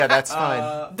Yeah, that's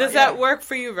fine. Does that work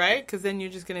for you, right? Because then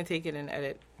you're just going to take it and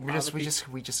edit. We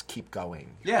just keep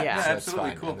going. Yeah, so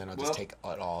absolutely. It's fine. Cool. And then I'll just take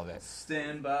all of it.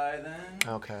 Stand by then.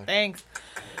 Okay. Thanks.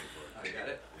 I got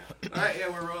it. All right, yeah,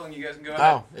 we're rolling. You guys can go ahead.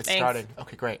 Oh, it's started.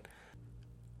 Okay, great.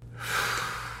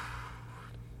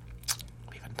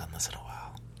 We haven't done this in a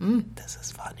while. This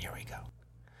is fun. Here we go.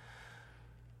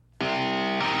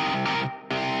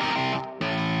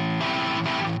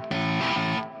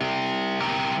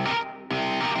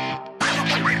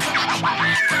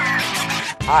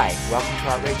 Hi, welcome to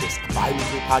Outrageous, a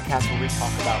bi-weekly podcast where we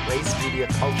talk about race, media,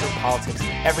 culture, politics,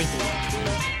 and everything in between.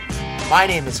 My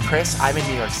name is Chris. I'm in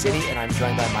New York City, and I'm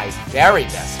joined by my very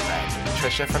best friend,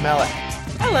 Trisha from LA.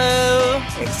 Hello.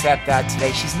 Except that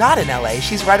today she's not in LA.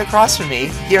 She's right across from me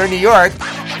here in New York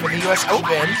for the U.S.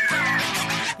 Open.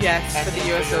 Yes, And for the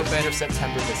U.S. Open. Your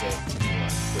September visit to New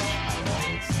York, which I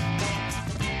always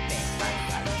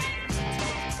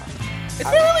It's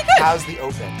been really good. How's the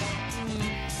Open?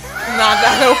 Not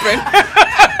that open.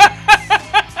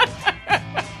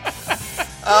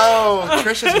 Oh,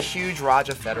 Trisha's a huge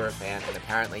Roger Federer fan, and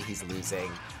apparently he's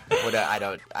losing. I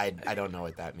don't know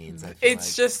what that means.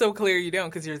 It's just so clear you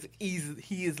don't, because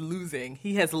he is losing.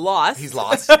 He has lost. He's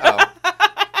lost. Oh.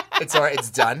 It's all right.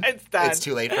 It's done. It's done. It's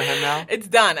too late for him now. It's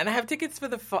done, and I have tickets for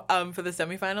the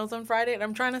semifinals on Friday, and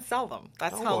I'm trying to sell them.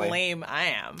 That's how lame I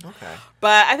am. Okay,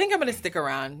 but I think I'm going to stick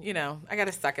around. You know, I got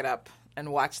to suck it up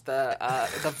and watch the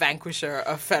vanquisher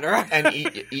of Federer and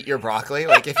eat your broccoli.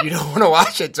 Like, if you don't want to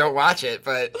watch it, don't watch it.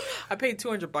 But I paid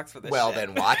 $200 for this. Well, shit.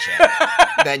 then watch it.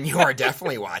 Then you are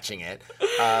definitely watching it.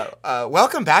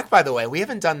 Welcome back, by the way. We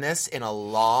haven't done this in a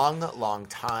long, long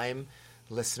time.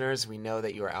 Listeners, we know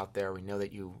that you are out there. We know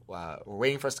that you were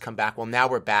waiting for us to come back. Well, now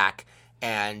we're back,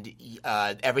 and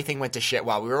everything went to shit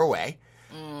while we were away.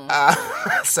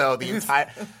 So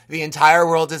the entire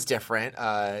world is different.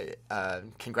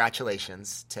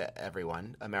 Congratulations to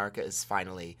everyone. America is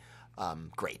finally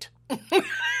great.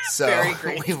 So very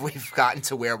great. We've gotten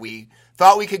to where we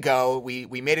thought we could go.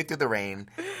 We made it through the rain.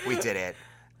 We did it.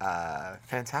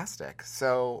 Fantastic.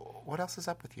 So what else is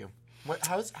up with you?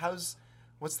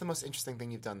 What's the most interesting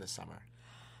thing you've done this summer?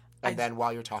 And then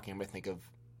while you're talking, I'm going to think of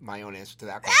my own answer to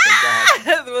that question. Go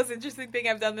ahead. The most interesting thing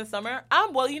I've done this summer?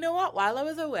 Well, you know what? While I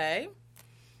was away,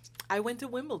 I went to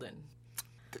Wimbledon.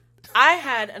 I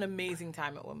had an amazing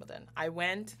time at Wimbledon. I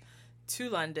went to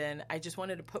London. I just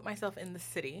wanted to put myself in the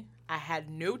city. I had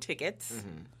no tickets.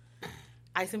 Mm-hmm.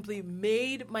 I simply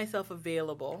made myself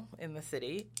available in the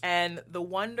city. And the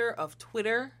wonder of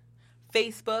Twitter,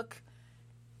 Facebook,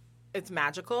 it's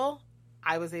magical.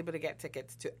 I was able to get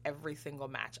tickets to every single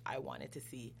match I wanted to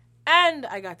see. And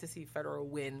I got to see Federer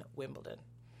win Wimbledon.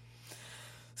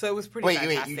 So it was pretty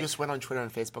fantastic. Wait, you just went on Twitter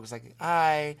and Facebook. It was like,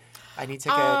 I need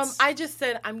tickets. I just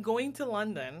said, I'm going to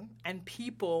London, and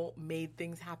people made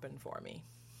things happen for me.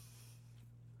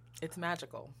 It's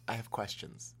magical. I have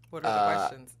questions. What are the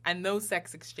questions? And no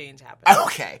sex exchange happened.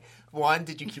 Okay. One,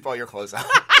 did you keep all your clothes on?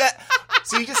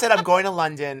 So you just said, I'm going to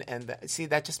London, and see,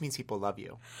 that just means people love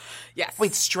you. Yes.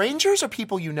 Wait, strangers or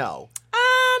people you know?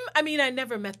 I mean, I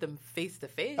never met them face to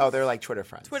face. Oh, they're like Twitter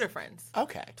friends. Twitter friends.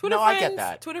 Okay. Twitter friends, I get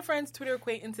that. Twitter friends, Twitter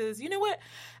acquaintances. You know what?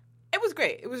 It was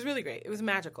great. It was really great. It was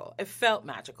magical. It felt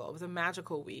magical. It was a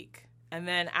magical week. And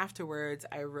then afterwards,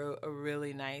 I wrote a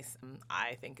really nice,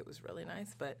 I think it was really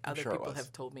nice, but other people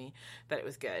have told me that it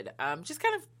was good. Just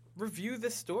kind of review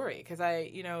the story, because I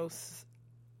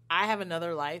have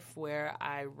another life where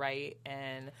I write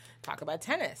and talk about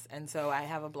tennis. And so I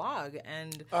have a blog.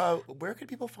 And where could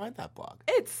people find that blog?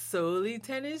 It's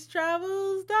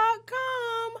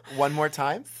SolelyTennisTravels.com. One more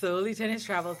time?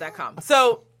 SolelyTennisTravels.com.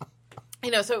 So,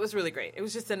 so it was really great. It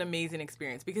was just an amazing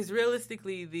experience, because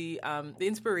realistically, the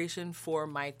inspiration for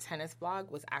my tennis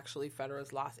blog was actually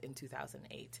Federer's loss in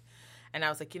 2008. And I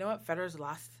was like, you know what? Federer's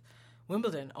lost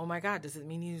Wimbledon. Oh my God, does it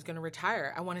mean he's going to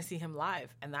retire? I want to see him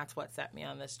live. And that's what set me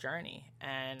on this journey.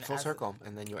 And full circle.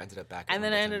 And then you ended up back in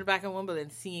Wimbledon. I ended up back in Wimbledon,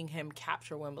 seeing him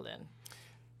capture Wimbledon.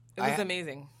 It was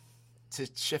amazing. To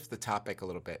shift the topic a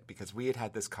little bit, because we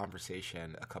had this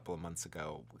conversation a couple of months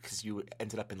ago, because you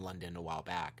ended up in London a while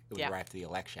back. It was right after the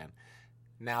election.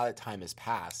 Now that time has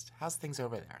passed, how's things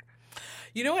over there?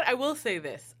 You know what? I will say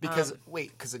this. Because,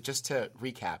 just to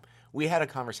recap, we had a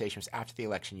conversation after the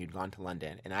election. You'd gone to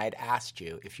London, and I had asked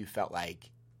you if you felt like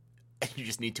you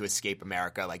just need to escape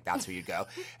America, like that's where you'd go.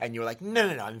 And you were like, no,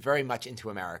 I'm very much into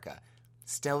America.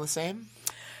 Still the same?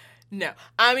 No.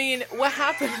 I mean, what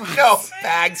happened was... No,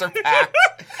 bags are packed.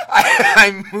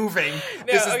 I'm moving.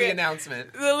 This is the announcement.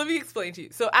 So let me explain to you.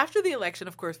 So after the election,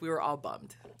 of course, we were all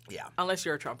bummed. Yeah. Unless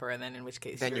you're a Trumper, and then in which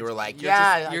case Then you were like, you're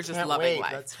I just can't loving wait.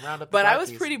 life. Let's round up the But I was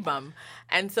darkies. pretty bummed,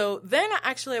 and so then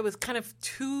actually I was kind of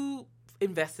too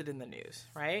invested in the news,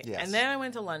 right? Yes. And then I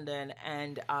went to London,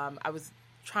 and I was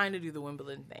trying to do the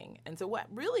Wimbledon thing, and so what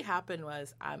really happened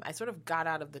was I sort of got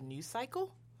out of the news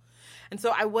cycle. And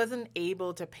so I wasn't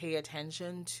able to pay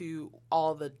attention to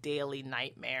all the daily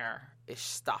nightmare-ish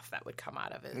stuff that would come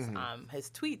out of his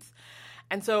tweets.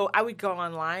 And so I would go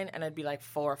online, and I'd be like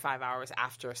 4 or 5 hours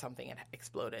after something had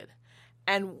exploded.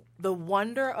 And the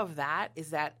wonder of that is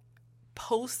that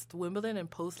post-Wimbledon and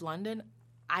post-London,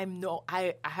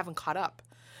 I haven't caught up.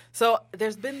 So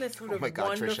there's been this sort of Oh my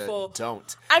God, wonderful. Trisha,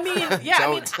 don't. I mean, yeah,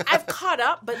 Don't. I've caught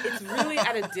up, but it's really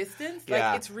at a distance. Like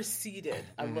Yeah. it's receded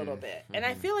a little bit, and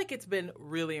I feel like it's been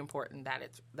really important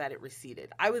that it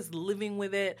receded. I was living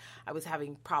with it. I was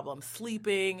having problems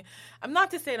sleeping. I'm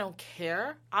not to say I don't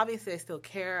care. Obviously, I still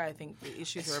care. I think the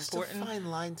issues are important. It's a fine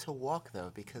line to walk,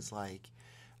 though, because, like,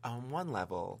 on one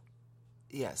level,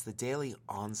 yes, the daily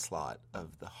onslaught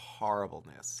of the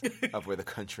horribleness of where the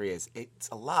country is, it's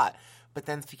a lot. But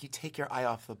then if you take your eye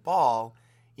off the ball,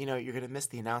 you know, you're going to miss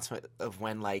the announcement of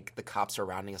when, like, the cops are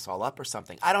rounding us all up or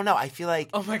something. I don't know. I feel like...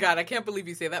 Oh, my God. I can't believe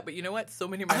you say that. But you know what? So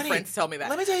many of my Honey, friends tell me that.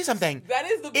 Let me tell you something. That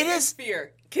is the biggest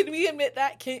fear. Can we admit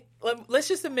that? Let's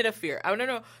just admit a fear. I don't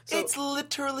know. So, It's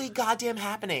literally goddamn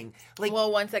happening. Like,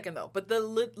 well, 1 second, though. But the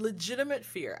legitimate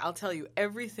fear, I'll tell you,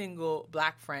 every single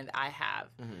black friend I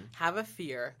have a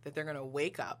fear that they're going to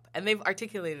wake up. And they've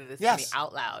articulated this to me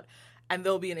out loud. And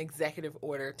there'll be an executive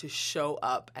order to show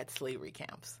up at slavery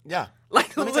camps. yeah.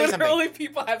 Like, Let me tell you something. literally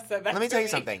people have said that Let me to tell you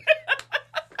something.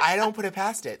 I don't put it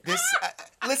past it.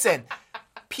 Listen,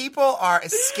 people are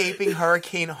escaping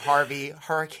Hurricane Harvey,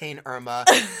 Hurricane Irma,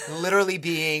 literally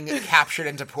being captured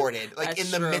and deported, like That's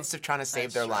in the true. midst of trying to save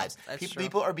That's their true. lives. That's true.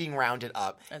 People are being rounded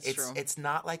up. That's true. It's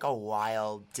not like a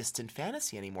wild, distant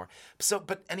fantasy anymore. So,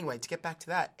 but anyway, to get back to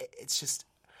that, it's just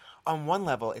on one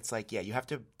level, it's like, yeah, you have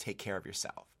to take care of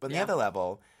yourself. But on the other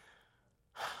level,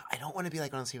 I don't want to be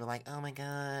like one of those people like, oh my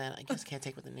God, I just can't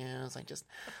take with the news. Like just,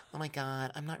 oh my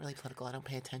God, I'm not really political. I don't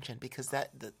pay attention because the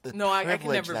No, I can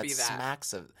privilege never that be that.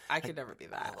 smacks of. I could never be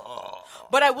that. Oh.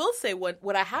 But I will say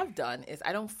what I have done is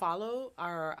I don't follow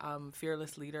our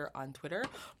fearless leader on Twitter,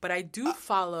 but I do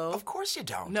follow. Of course you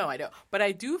don't. No, I don't. But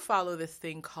I do follow this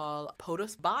thing called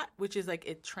POTUS Bot, which is like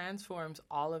it transforms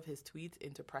all of his tweets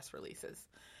into press releases.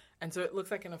 And so it looks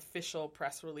like an official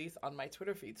press release on my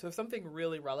Twitter feed. So if something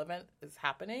really relevant is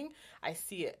happening, I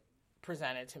see it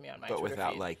presented to me on my Twitter feed. But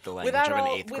without like the language of an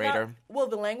eighth grader. Well,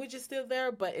 the language is still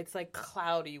there, but it's like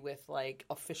cloudy with like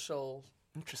official.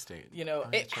 Interesting. You know, I'm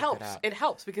gonna it check helps. that out. It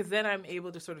helps because then I'm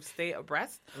able to sort of stay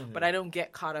abreast, but I don't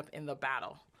get caught up in the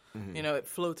battle. You know, it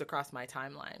floats across my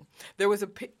timeline.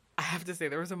 I have to say,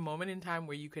 there was a moment in time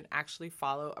where you can actually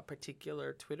follow a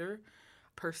particular Twitter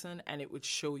person and it would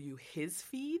show you his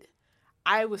feed.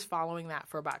 I was following that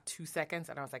for about 2 seconds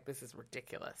and I was like, this is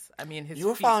ridiculous. I mean, You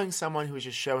were feed, following someone who was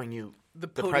just showing you the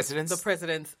president's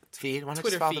feed. Why not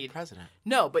Twitter just follow feed. the president?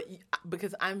 No, but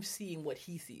because I'm seeing what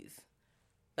he sees.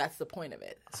 That's the point of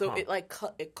it. So it like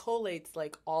it collates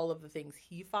like all of the things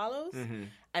he follows,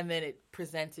 and then it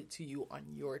presents it to you on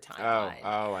your timeline.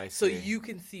 Oh, I So see. you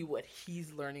can see what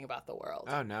he's learning about the world.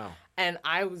 Oh no. And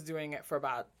I was doing it for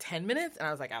about 10 minutes, and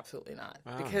I was like, absolutely not,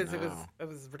 because it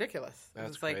was ridiculous. That's it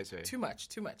was like crazy. too much.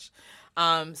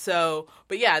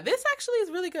 But yeah, this actually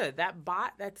is really good. That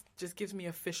bot that just gives me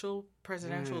official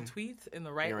presidential tweets in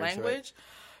the right You're into it. language.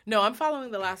 No, I'm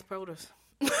following the last POTUS.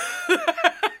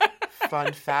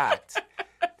 Fun fact.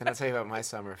 Then I'll tell you about my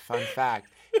summer. Fun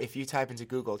fact. If you type into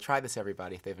Google, try this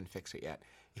everybody if they haven't fixed it yet.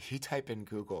 If you type in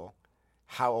Google,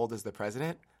 how old is the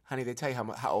president? Honey, they tell you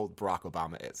how old Barack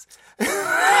Obama is.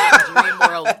 Dream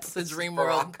world. It's the dream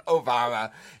world. Barack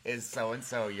Obama is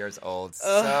so-and-so years old.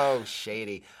 So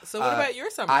shady. So what about your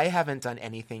summer? I haven't done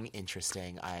anything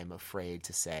interesting, I'm afraid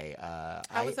to say.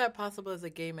 How is that possible as a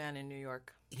gay man in New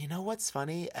York? You know what's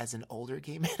funny? As an older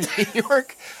gay man in New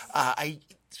York, I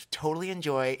totally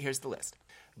enjoy, here's the list.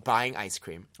 Buying ice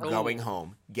cream, going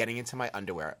home, getting into my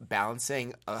underwear,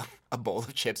 balancing a bowl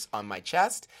of chips on my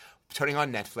chest, turning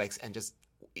on Netflix, and just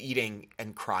eating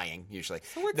and crying, usually.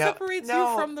 So what separates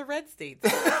you from the red states?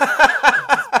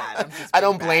 I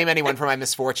don't blame anyone for my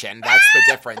misfortune. That's the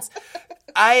difference.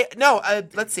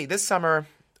 Let's see. This summer,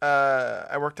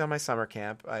 I worked on my summer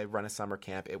camp. I run a summer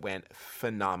camp. It went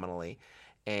phenomenally.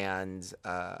 And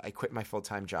I quit my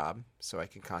full-time job so I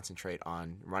could concentrate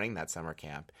on running that summer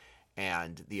camp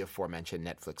and the aforementioned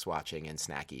Netflix watching and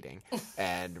snack eating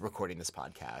and recording this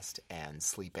podcast and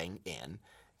sleeping in.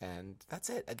 And that's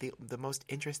it. The most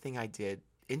interesting I did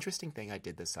interesting thing I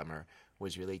did this summer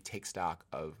was really take stock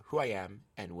of who I am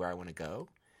and where I want to go.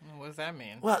 What does that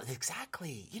mean? Well,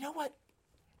 exactly. You know what?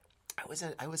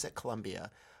 I was at Columbia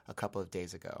a couple of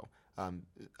days ago.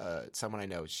 Someone I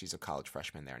know, she's a college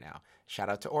freshman there now. Shout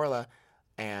out to Orla.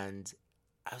 And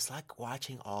I was like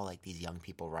watching all like these young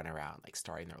people run around, like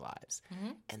starting their lives.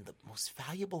 Mm-hmm. And the most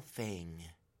valuable thing,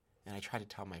 and I try to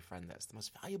tell my friend this, the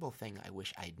most valuable thing I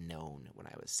wish I'd known when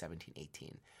I was 17,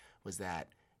 18 was that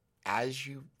as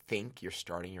you think you're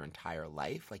starting your entire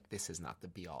life, like this is not the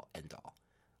be all end all.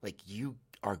 Like you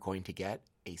are going to get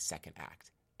a second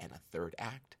act and a third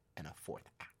act and a fourth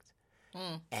act.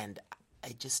 And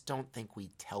I just don't think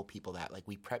we tell people that. Like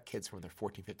we prep kids when they're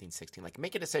 14, 15, 16. Like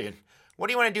make a decision. What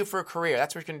do you want to do for a career?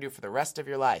 That's what you're going to do for the rest of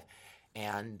your life.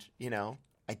 And, you know,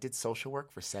 I did social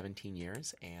work for 17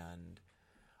 years and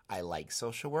I like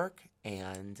social work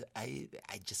and I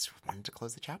just wanted to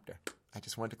close the chapter. I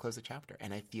just wanted to close the chapter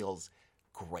and it feels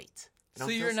great. So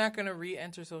you're not going to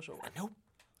re-enter social work? Nope.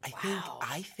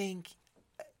 I think,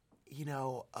 you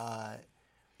know,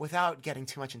 without getting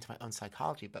too much into my own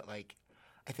psychology, but like,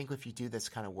 I think if you do this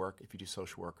kind of work, if you do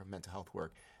social work or mental health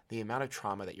work, the amount of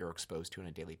trauma that you're exposed to on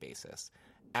a daily basis,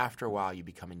 after a while you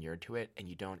become inured to it and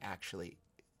you don't actually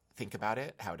think about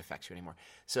it, how it affects you anymore.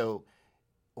 So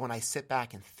when I sit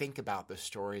back and think about the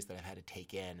stories that I've had to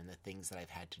take in and the things that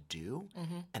I've had to do,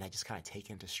 and I just kind of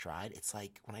take into stride, it's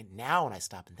like when I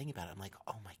stop and think about it, I'm like,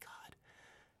 oh my God,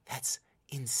 that's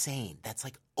insane. That's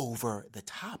like over the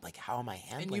top. Like, how am I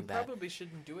handling that? And you probably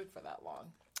shouldn't do it for that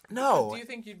long. No. Do you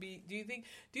think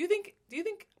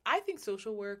I think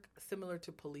social work, similar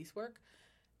to police work,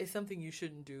 is something you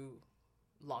shouldn't do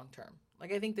long term.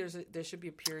 Like I think there should be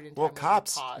a period in time. Well, where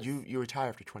cops, you pause. you retire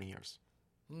after 20 years.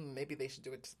 Maybe they should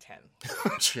do it to 10.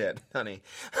 Shit, honey.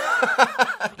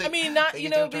 I mean, not They you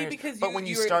get know, to 20 years. because But when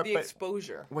you you're start, the but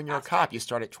exposure. when you're a cop, you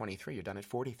start at 23. You're done at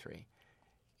 43.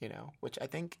 You know, which I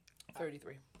think.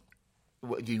 33.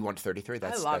 Do you want 33?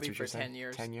 That's lobbied what for you're saying? 10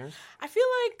 years. 10 years? I feel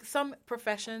like some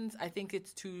professions, I think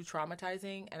it's too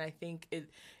traumatizing, and I think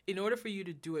in order for you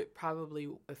to do it probably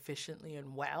efficiently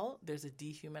and well, there's a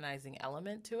dehumanizing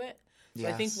element to it. So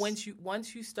I think once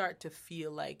you start to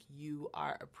feel like you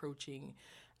are approaching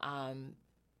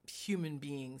human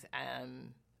beings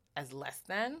as less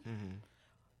than,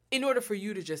 in order for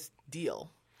you to just deal,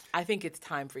 I think it's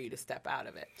time for you to step out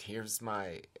of it. Here's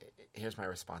my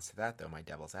response to that, though. My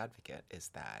devil's advocate is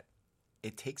that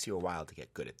it takes you a while to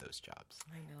get good at those jobs.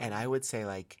 I know. And I would say,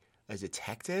 like, a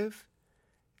detective,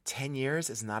 10 years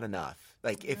is not enough.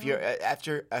 Like, if you're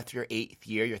after your 8th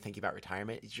year, you're thinking about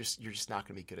retirement, you're just not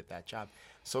going to be good at that job.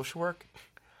 Social work,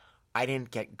 I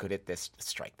didn't get good at this.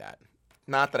 Strike that.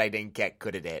 Not that I didn't get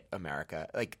good at it, America.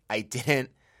 Like, I didn't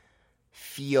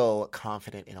feel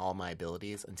confident in all my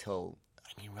abilities until,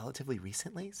 relatively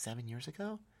recently, 7 years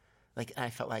ago. Like, and I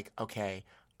felt like, okay,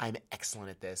 I'm excellent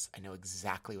at this. I know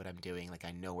exactly what I'm doing. Like,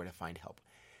 I know where to find help.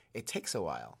 It takes a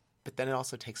while, but then it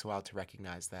also takes a while to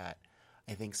recognize that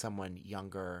I think someone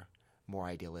younger, more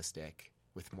idealistic,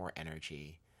 with more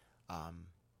energy, and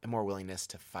more willingness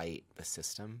to fight the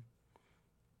system,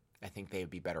 I think they would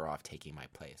be better off taking my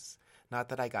place. Not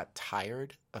that I got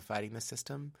tired of fighting the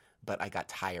system, but I got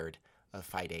tired of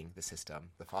fighting the system.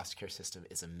 The foster care system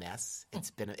is a mess.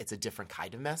 It's a different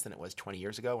kind of mess than it was 20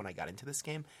 years ago when I got into this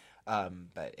game.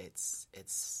 But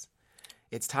it's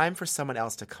time for someone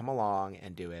else to come along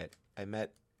and do it. I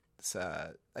met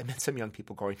some young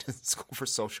people going to school for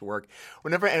social work.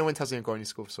 Whenever anyone tells me I'm going to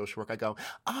school for social work, I go,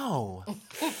 oh,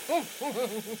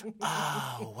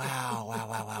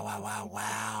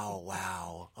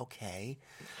 wow, okay.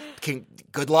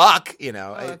 Good luck,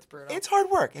 that's brutal. It's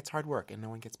hard work. It's hard work, and no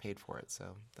one gets paid for it.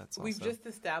 So that's also. We've just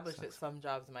established that some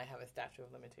jobs might have a statute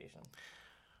of limitation.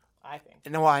 I think.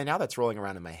 No, now that's rolling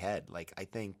around in my head. Like I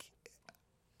think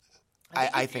you're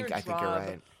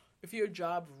right. If your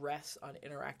job rests on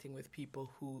interacting with people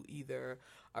who either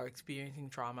are experiencing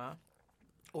trauma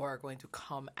or are going to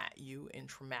come at you in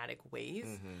traumatic ways,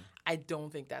 I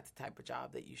don't think that's the type of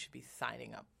job that you should be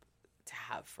signing up to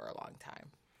have for a long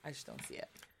time. I just don't see it.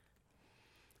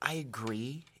 I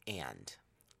agree, and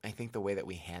I think the way that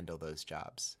we handle those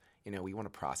jobs, we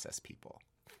want to process people,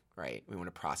 right? We want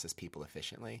to process people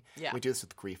efficiently. Yeah. We do this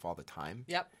with grief all the time.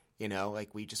 Yep.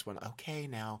 Like we just want, okay,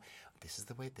 now this is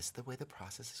the way the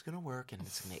process is going to work, and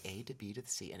it's going to A to B to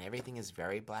C, and everything is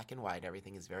very black and white.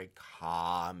 Everything is very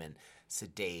calm and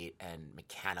sedate and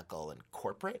mechanical and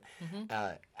corporate.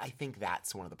 I think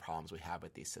that's one of the problems we have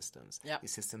with these systems. Yep.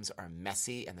 These systems are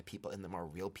messy, and the people in them are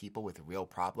real people with real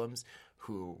problems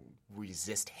who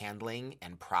resist handling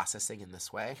and processing in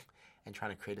this way. and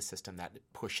trying to create a system that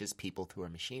pushes people through a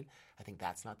machine, I think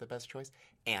that's not the best choice.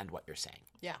 And what you're saying.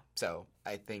 Yeah. So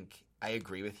I think I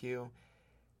agree with you.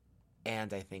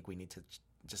 And I think we need to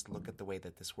just look at the way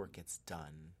that this work gets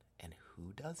done and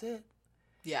who does it.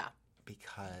 Yeah.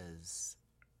 Because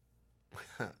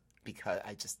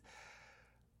I just,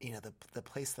 the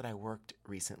place that I worked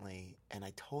recently, and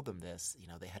I told them this,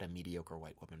 they had a mediocre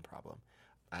white woman problem.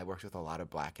 I worked with a lot of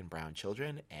black and brown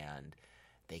children, and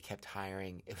they kept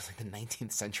hiring, it was like the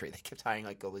 19th century, they kept hiring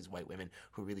like all these white women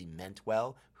who really meant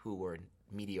well, who were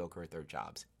mediocre at their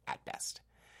jobs at best.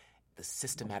 The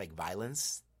systematic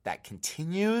violence that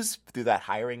continues through that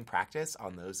hiring practice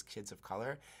on those kids of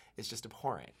color is just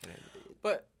abhorrent.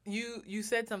 But you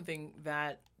said something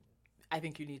that I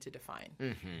think you need to define.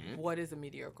 Mm-hmm. What is a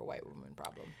mediocre white woman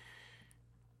problem?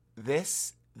 The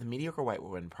mediocre white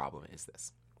woman problem is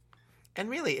this. And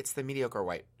really, it's the mediocre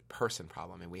white person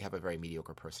problem. And we have a very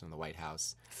mediocre person in the White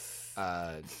House.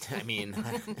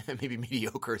 Maybe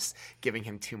mediocre's giving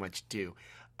him too much due.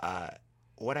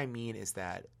 What I mean is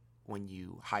that when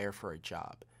you hire for a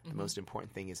job, the most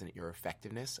important thing isn't your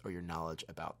effectiveness or your knowledge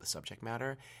about the subject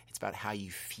matter. It's about how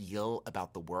you feel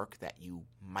about the work that you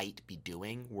might be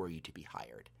doing were you to be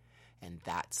hired. And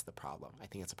that's the problem. I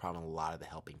think it's a problem in a lot of the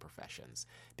helping professions,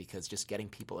 because just getting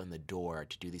people in the door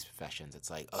to do these professions, it's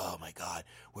like, oh my God,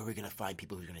 where are we going to find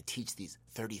people who are going to teach these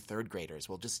 33rd graders?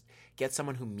 Well, just get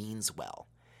someone who means well.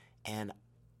 And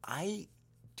I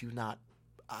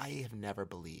have never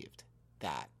believed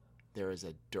that there is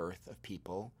a dearth of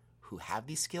people who have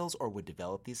these skills or would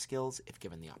develop these skills if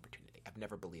given the opportunity. I've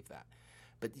never believed that.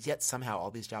 But yet somehow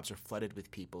all these jobs are flooded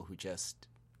with people who just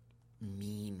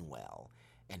mean well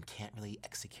and can't really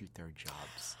execute their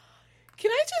jobs. Can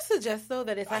I just suggest, though,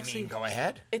 that it's actually... go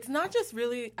ahead. It's not just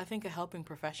really, I think, a helping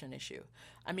profession issue.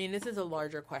 I mean, this is a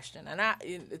larger question. And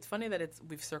it's funny that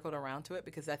we've circled around to it,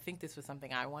 because I think this was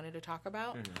something I wanted to talk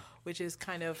about, which is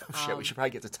kind of... we should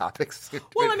probably get to topics.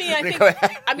 Well, this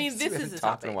is a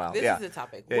topic. This is a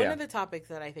topic. One of the topics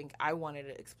that I think I wanted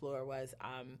to explore was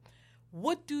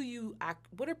what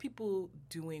are people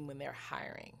doing when they're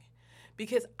hiring?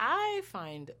 Because I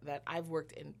find that I've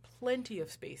worked in plenty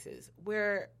of spaces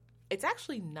where it's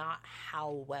actually not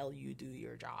how well you do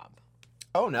your job.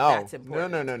 Oh no. That's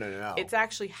important. No. It's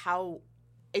actually how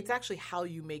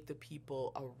you make the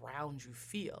people around you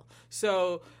feel.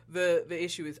 So the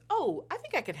issue is, I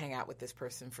think I could hang out with this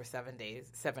person for 7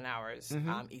 hours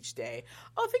each day.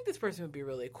 I think this person would be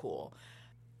really cool.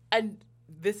 And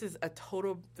this is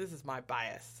my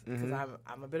bias, because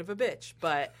I'm a bit of a bitch,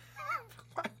 but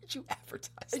why would you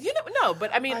advertise? No,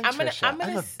 but I mean, I'm a bitch.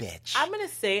 I'm gonna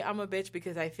say I'm a bitch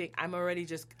because I think I'm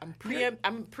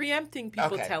preempting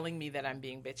people telling me that I'm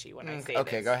being bitchy when I say this.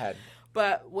 Okay, go ahead.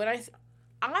 But when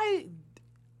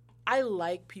I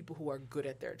like people who are good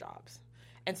at their jobs,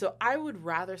 and so I would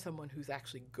rather someone who's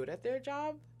actually good at their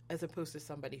job as opposed to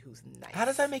somebody who's nice. How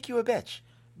does that make you a bitch?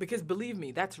 Because believe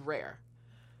me, that's rare.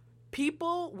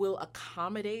 People will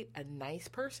accommodate a nice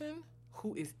person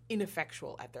who is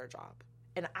ineffectual at their job.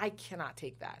 And I cannot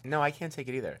take that. No, I can't take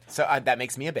it either. So that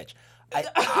makes me a bitch.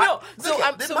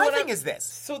 My thing is this.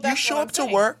 So you show up to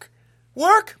work,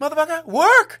 motherfucker,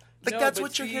 work. That's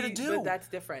what you're here to do. But that's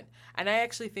different. And I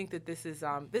actually think that this is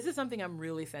something I'm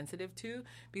really sensitive to,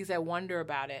 because I wonder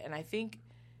about it. And I think,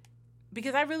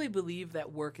 because I really believe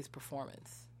that work is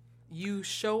performance. You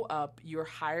show up, you're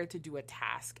hired to do a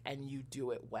task, and you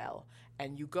do it well,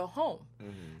 and you go home.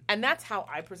 Mm-hmm. And that's how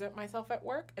I present myself at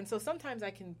work. And so sometimes I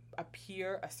can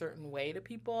appear a certain way to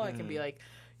people. Mm-hmm. I can be like,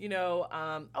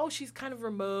 she's kind of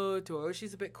remote, or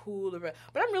she's a bit cool, but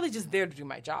I'm really just there to do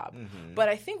my job. Mm-hmm. But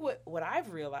I think what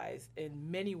I've realized in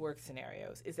many work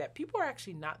scenarios is that people are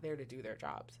actually not there to do their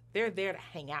jobs. They're there to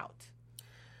hang out.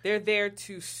 They're there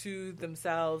to soothe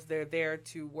themselves. They're there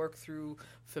to work through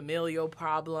familial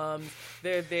problems.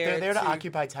 They're there to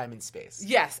occupy time and space.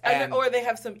 Yes, or they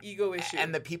have some ego issue.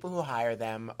 And the people who hire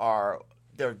them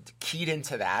they're keyed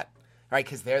into that, right?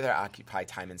 Because they're there to occupy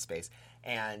time and space.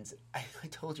 And I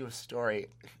told you a story,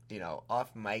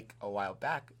 off mic a while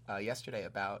back yesterday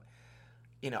about,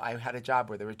 I had a job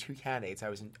where there were two candidates. I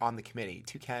was on the committee,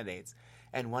 two candidates.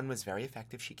 And one was very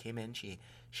effective. She came in. She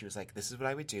was like, this is what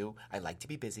I would do. I like to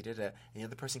be busy. And the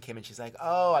other person came in. She's like,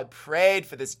 oh, I prayed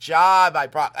for this job. I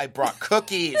brought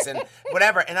cookies and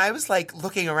whatever. And I was like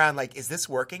looking around like, is this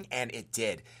working? And it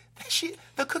did.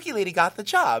 The cookie lady got the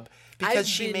job because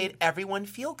she made everyone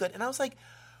feel good. And I was like,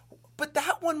 but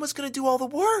that one was going to do all the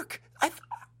work.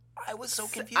 I was so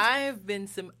confused. I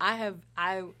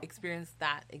experienced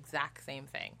that exact same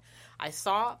thing. I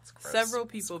saw several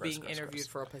people being interviewed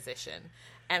for a position,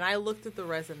 and I looked at the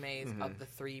resumes of the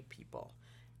three people,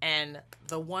 And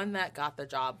the one that got the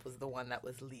job was the one that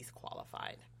was least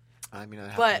qualified. I mean,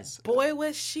 that But happens. boy,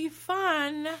 was she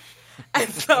fun. And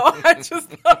so I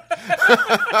just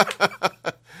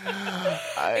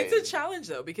it's a challenge,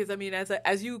 though, because, I mean,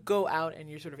 as you go out and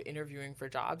you're sort of interviewing for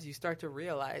jobs, you start to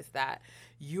realize that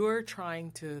you're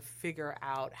trying to figure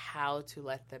out how to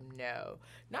let them know,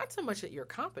 not so much that you're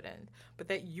competent, but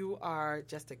that you are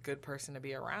just a good person to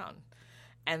be around.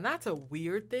 And that's a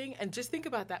weird thing. And just think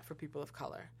about that for people of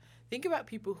color. Think about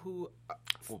people who,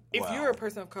 if you're a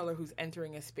person of color who's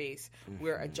entering a space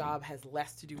where a job has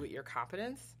less to do with your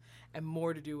competence and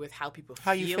more to do with how people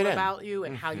feel about you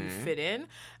and how you fit in.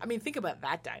 I mean, think about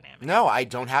that dynamic. No, I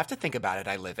don't have to think about it.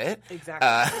 I live it. Exactly.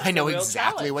 I know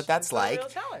exactly what that's like.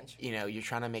 It's a real challenge. You know, you're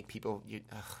trying to make people,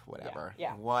 whatever.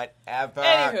 Yeah. Whatever.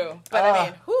 Anywho, but I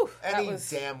mean, whew, any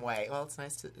damn way. Well, it's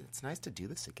nice to do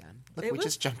this again. Look, we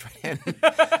just jumped right in.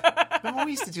 Remember,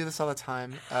 we used to do this all the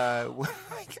time.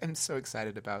 I'm so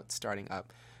excited about starting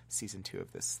up season 2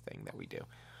 of this thing that we do.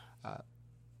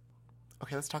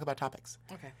 Okay, let's talk about topics.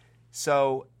 Okay.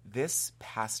 So this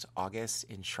past August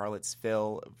in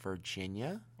Charlottesville,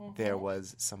 Virginia, there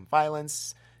was some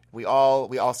violence. We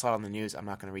all saw it on the news. I'm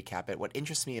not going to recap it. What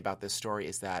interests me about this story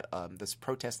is that this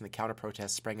protest and the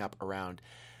counter-protest sprang up around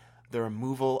the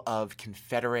removal of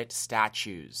Confederate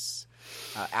statues.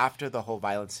 After the whole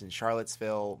violence in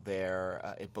Charlottesville,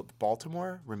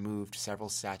 Baltimore removed several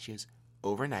statues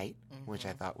overnight, which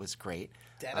I thought was great.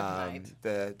 Dead of night.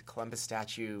 The Columbus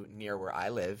statue near where I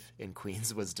live in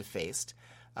Queens was defaced.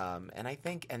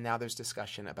 And now there's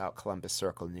discussion about Columbus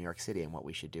Circle in New York City and what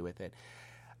we should do with it.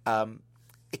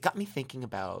 It got me thinking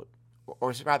about,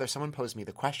 or rather someone posed me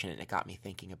the question and it got me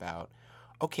thinking about,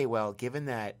 okay, well, given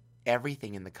that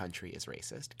everything in the country is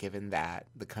racist, given that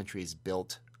the country is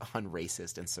built on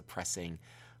racist and suppressing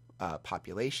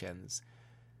populations,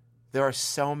 there are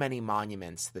so many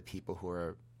monuments to the people who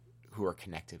are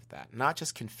connected with that. Not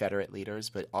just Confederate leaders,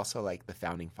 but also like the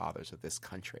founding fathers of this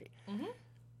country. Mm-hmm.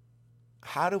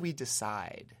 How do we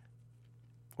decide,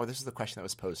 or this is the question that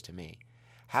was posed to me,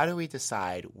 how do we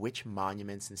decide which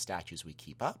monuments and statues we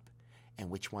keep up and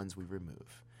which ones we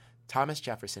remove? Thomas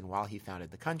Jefferson, while he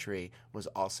founded the country, was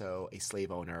also a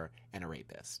slave owner and a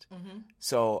rapist. Mm-hmm.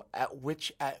 So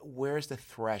where's the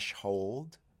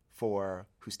threshold for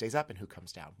who stays up and who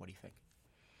comes down? What do you think?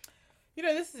 You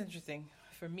know, this is interesting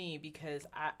for me because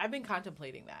I've been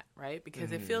contemplating that, right?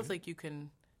 Because it feels like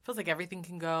everything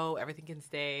can go, everything can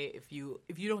stay if you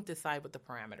don't decide what the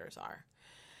parameters are.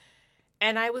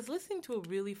 And I was listening to a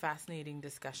really fascinating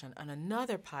discussion on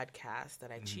another podcast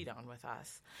that I cheat on with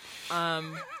us.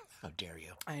 How dare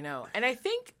you? I know. And I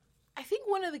think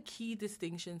one of the key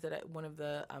distinctions that one of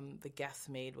the guests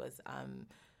made was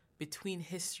between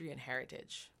history and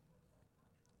heritage.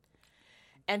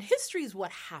 And history is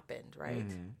what happened, right?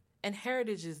 Mm-hmm. And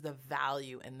heritage is the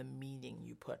value and the meaning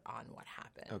you put on what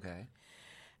happened. Okay.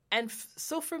 And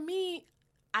so for me,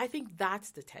 I think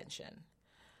that's the tension.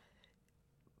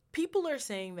 People are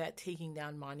saying that taking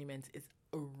down monuments is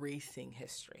erasing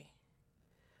history.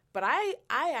 But I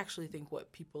actually think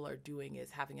what people are doing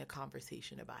is having a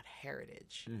conversation about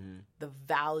heritage, the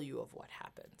value of what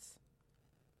happens.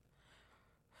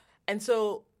 And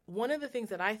so one of the things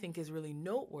that I think is really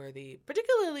noteworthy,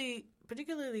 particularly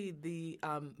the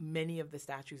many of the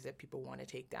statues that people want to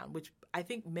take down, which I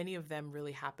think many of them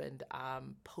really happened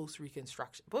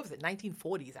post-Reconstruction. What was it?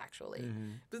 1940s, actually.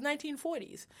 Mm-hmm. It was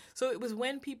 1940s. So it was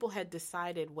when people had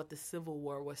decided what the Civil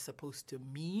War was supposed to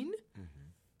mean. Mm-hmm.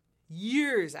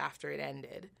 Years after it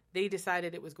ended, they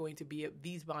decided it was going to be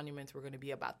these monuments were going to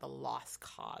be about the lost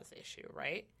cause issue,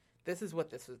 right? This is what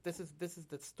this is. This is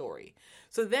the story.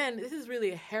 So then this is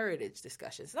really a heritage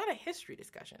discussion. It's not a history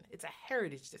discussion. It's a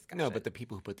heritage discussion. No, but the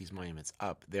people who put these monuments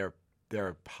up, they're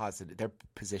positive. They're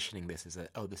positioning this as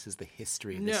this is the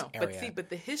history of this area. But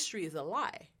the history is a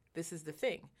lie. This is the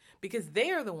thing. Because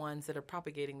they are the ones that are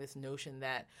propagating this notion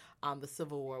that the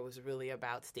Civil War was really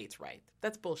about states' rights.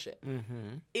 That's bullshit.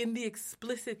 Mm-hmm. In the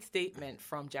explicit statement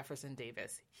from Jefferson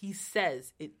Davis, he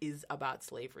says it is about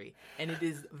slavery. And it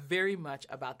is very much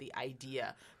about the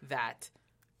idea that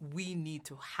we need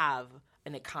to have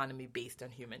an economy based on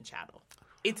human chattel.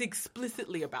 It's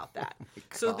explicitly about that.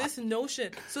 So this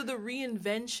notion, the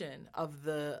reinvention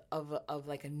of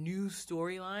like a new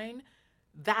storyline,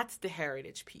 that's the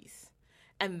heritage piece.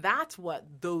 And that's what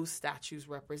those statues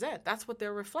represent. That's what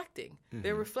they're reflecting. Mm-hmm.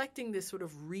 They're reflecting this sort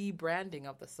of rebranding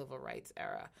of the civil rights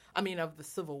era. Of the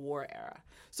Civil War era.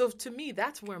 So to me,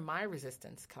 that's where my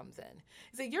resistance comes in.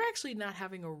 Is that you're actually not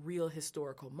having a real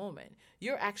historical moment.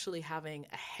 You're actually having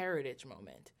a heritage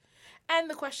moment. And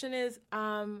the question is,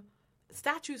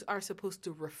 statues are supposed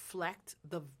to reflect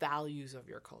the values of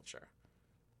your culture.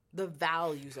 The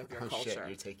values of your culture. Shit,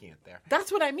 you're taking it there.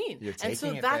 That's what I mean. You're taking and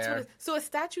so it that's there. what. So a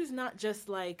statue is not just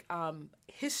like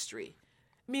history.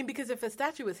 I mean, because if a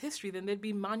statue was history, then there'd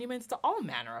be monuments to all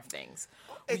manner of things.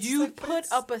 It's You like- but put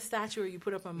it's- up a statue or you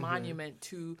put up a monument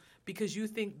to because you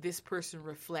think this person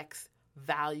reflects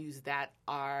values that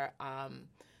are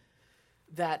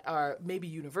maybe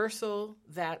universal,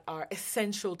 that are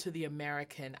essential to the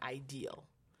American ideal.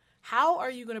 How are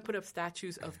you going to put up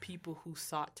statues of people who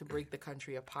sought to break the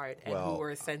country apart and who Well,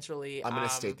 were essentially? I'm going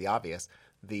to state the obvious.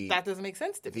 That doesn't make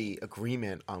sense to me. The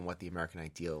agreement on what the American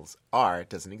ideals are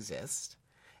doesn't exist,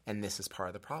 and this is part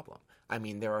of the problem. I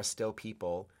mean, there are still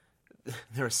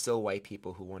white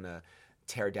people who want to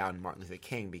tear down Martin Luther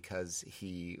King because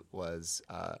he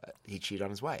cheated on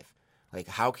his wife. Like,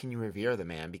 how can you revere the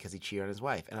man because he cheated on his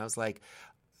wife? And I was like,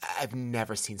 I've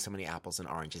never seen so many apples and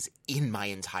oranges in my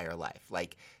entire life.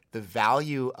 Like, the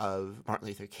value of Martin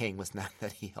Luther King was not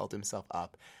that he held himself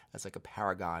up as like a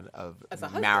paragon of As a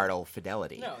husband. marital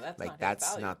fidelity. No, that's like not his that's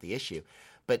value. not the issue.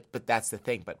 But that's the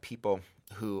thing. But people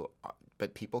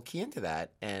key into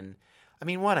that, and I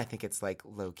mean, I think it's like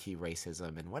low key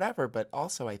racism and whatever. But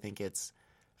also, I think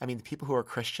the people who are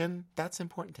Christian, that's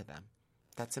important to them.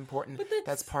 That's important. But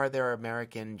That's part of their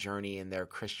American journey and their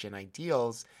Christian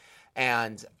ideals.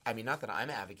 And I mean, not that I'm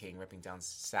advocating ripping down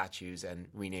statues and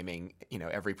renaming,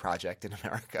 every project in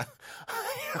America.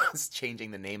 It's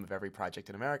changing the name of every project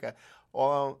in America.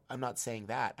 Although I'm not saying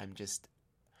that.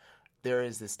 There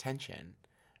is this tension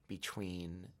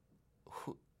between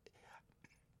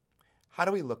how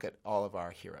do we look at all of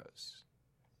our heroes?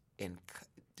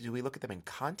 Do we look at them in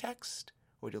context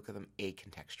or do we look at them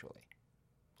acontextually?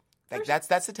 Like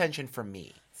that's the tension for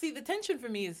me. See, the tension for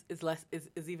me is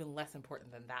even less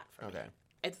important than that for me. Okay.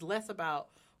 It's less about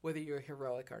whether you're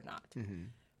heroic or not. Mm-hmm.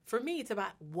 For me, it's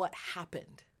about what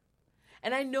happened.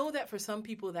 And I know that for some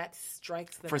people that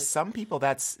strikes them. For as, some people,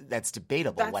 that's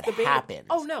debatable. that's What debatable. happened?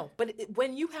 Oh no! But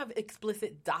when you have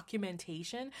explicit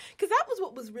documentation, because that was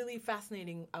what was really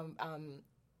fascinating.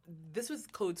 This was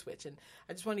Code Switch, and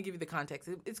I just want to give you the context.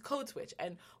 It's Code Switch,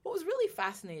 and what was really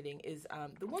fascinating is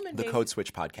the woman. The made- Code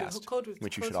Switch podcast, the Code-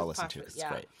 which you Code should all Switch listen to podcast, because it's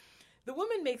great. The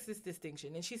woman makes this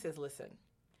distinction, and she says, "Listen,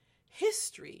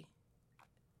 history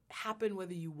happened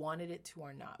whether you wanted it to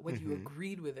or not, whether you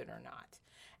agreed with it or not,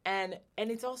 and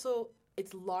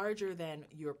it's larger than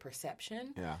your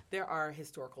perception. Yeah. There are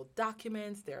historical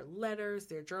documents, there are letters,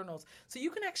 there are journals, so you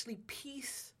can actually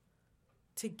piece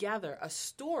together a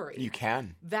story. You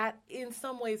can. That in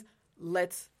some ways,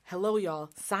 hello y'all,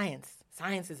 science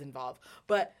is involved,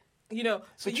 but." So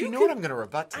But you you know could- what I'm going to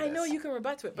rebut to I this. know you can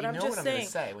rebut to it, but You I'm know just what I'm saying. gonna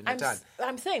say when you're done.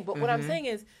 I'm saying, but what I'm saying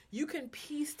is, you can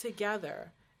piece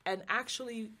together and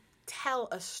actually tell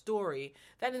a story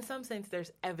that, in some sense,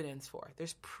 there's evidence for,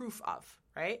 there's proof of,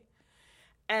 right?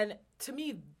 And to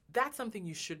me, that's something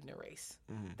you shouldn't erase.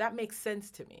 That makes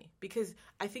sense to me because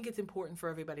I think it's important for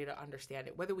everybody to understand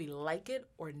it, whether we like it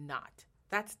or not.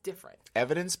 That's different.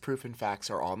 Evidence, proof, and facts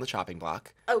are all on the chopping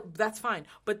block. Oh, that's fine.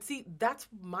 But see, that's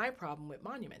my problem with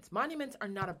monuments. Monuments are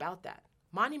not about that.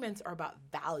 Monuments are about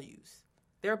values.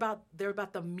 They're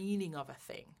about the meaning of a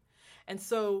thing. And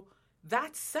so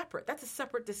that's separate. That's a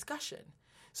separate discussion.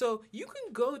 So you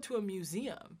can go to a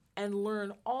museum and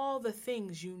learn all the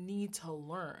things you need to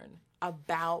learn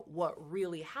about what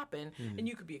really happened, and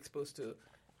you could be exposed to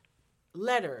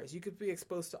letters. You could be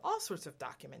exposed to all sorts of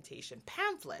documentation,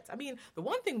 pamphlets. I mean, the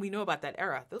one thing we know about that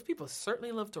era, those people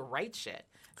certainly love to write shit.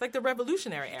 It's like the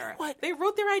Revolutionary era. what? They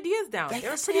wrote their ideas down. They were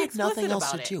guess pretty had nothing explicit else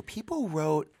about to it. do. People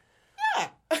wrote. Yeah.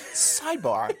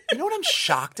 Sidebar. You know what I'm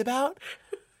shocked about?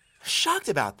 Shocked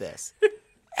about this.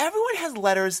 Everyone has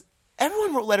letters.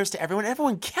 Everyone wrote letters to everyone.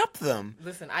 Everyone kept them.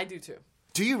 Listen, I do too.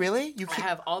 Do you really? You I keep.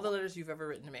 have all the letters you've ever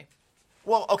written to me.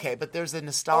 Well, okay, but there's a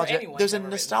nostalgia. anyone's There's a ever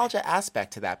written nostalgia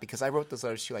aspect to that because I wrote those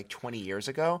letters to you like 20 years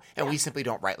ago, and we simply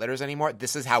don't write letters anymore.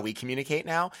 This is how we communicate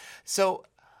now. So,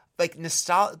 like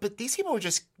nostalgia. But these people were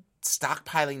just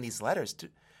stockpiling these letters.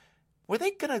 Were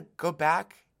they gonna go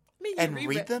back I mean, and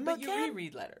read them but again? you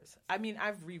reread letters. I mean,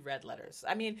 I've reread letters.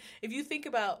 I mean, if you think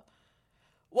about,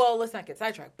 well, let's not get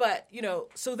sidetracked, but,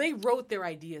 so they wrote their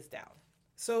ideas down.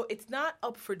 So it's not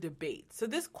up for debate. So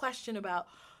this question about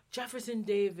Jefferson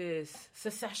Davis,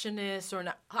 secessionist or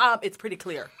not, it's pretty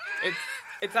clear.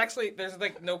 It's actually, there's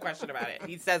like no question about it.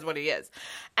 He says what he is.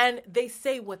 And they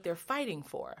say what they're fighting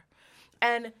for.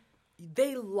 And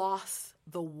they lost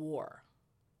the war.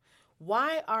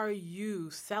 Why are you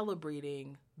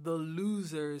celebrating the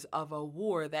losers of a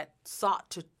war that sought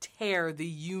to tear the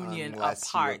Union Unless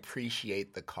apart. you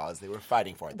appreciate the cause they were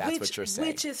fighting for. That's what you're saying.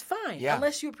 Which is fine, Yeah.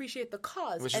 unless you appreciate the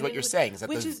cause. Which is And what it you're was- saying. Is that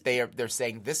which is they're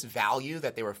saying this value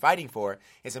that they were fighting for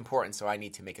is important, so I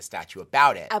need to make a statue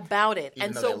about it. about it. Even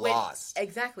And though so they when, lost.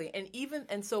 Exactly.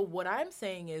 And so what I'm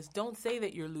saying is don't say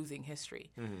that you're losing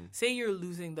history. Mm-hmm. Say you're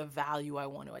losing the value I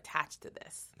want to attach to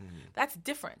this. That's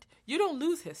different. You don't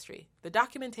lose history. The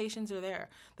documentations are there.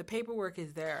 The paperwork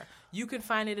is there. You can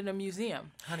find it in a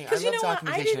museum. Honey, I 'Cause love you know what?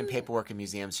 documentation and didn't- paperwork in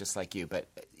museums just like you, but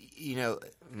you know,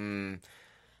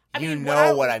 I you mean,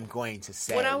 know what I'm going to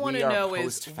say. What I want We to are know is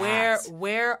post-facts.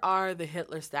 where are the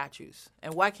Hitler statues,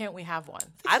 and why can't we have one?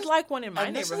 I'd like one in my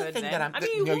and this is the neighborhood. thing Then. that I'm- I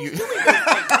mean, no, who's you- doing this thing?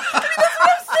 That's what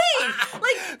I'm saying.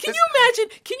 Like,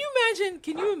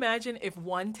 can you imagine if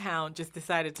one town just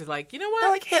decided to, like, you know what? I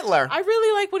like Hitler. I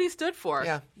really like what he stood for.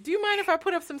 Yeah. Do you mind if I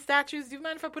put up some statues? Do you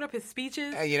mind if I put up his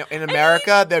speeches? You know, in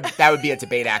America, that would be a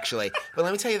debate, actually. But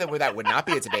let me tell you where that would not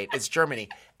be a debate. It's Germany.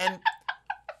 And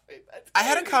I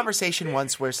had a conversation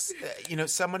once where,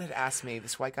 someone had asked me,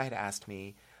 this white guy had asked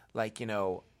me, like,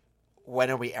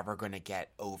 when are we ever going to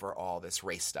get over all this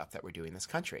race stuff that we're doing in this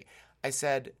country? I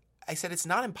said it's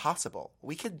not impossible.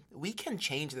 We can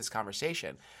change this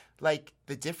conversation. Like,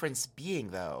 the difference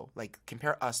being, though, like,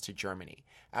 compare us to Germany.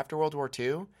 After World War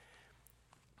II,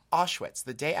 Auschwitz,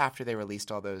 the day after they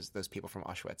released all those people from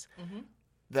Auschwitz,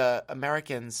 the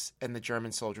Americans and the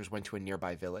German soldiers went to a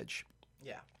nearby village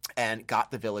Yeah. and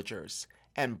got the villagers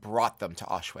and brought them to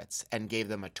Auschwitz and gave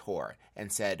them a tour and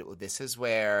said, well, this is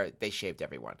where they shaved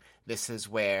everyone. This is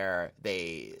where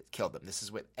they killed them. This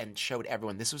is what, and showed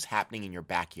everyone this was happening in your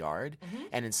backyard.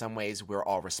 And in some ways, we're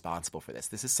all responsible for this.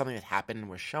 This is something that happened and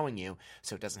we're showing you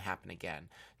so it doesn't happen again.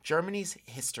 Germany's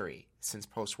history since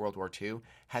post-World War II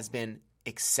has been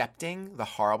accepting the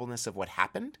horribleness of what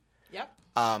happened, Yep.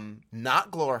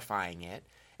 not glorifying it.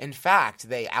 In fact,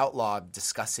 they outlawed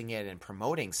discussing it and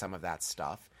promoting some of that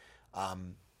stuff.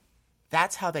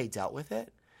 That's how they dealt with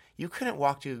it. You couldn't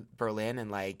walk to Berlin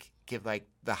and give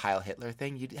the Heil Hitler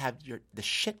thing. You'd have the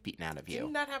shit beaten out of you.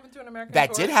 Didn't that happen to an American That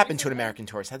tourist did happen to an recently? American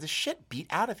tourist. Had the shit beat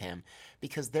out of him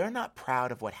because they're not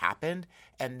proud of what happened,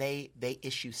 and they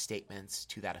issue statements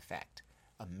to that effect.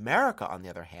 America, on the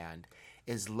other hand,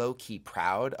 is low-key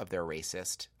proud of their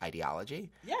racist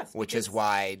ideology. Yes, Which is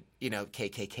why,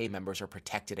 KKK members are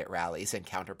protected at rallies and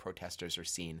counter-protesters are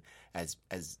seen as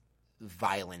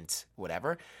violent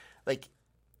whatever.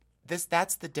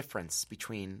 That's the difference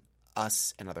between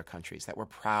us and other countries, that we're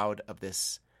proud of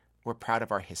this. We're proud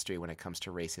of our history when it comes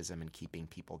to racism and keeping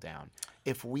people down.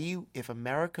 If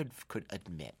America could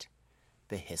admit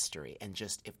the history and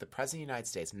if the President of the United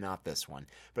States, not this one,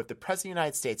 but if the President of the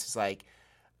United States is like,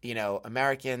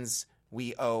 Americans,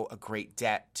 we owe a great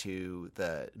debt to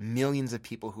the millions of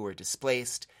people who were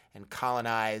displaced and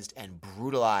colonized and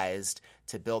brutalized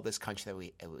to build this country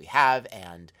that we have,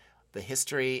 and the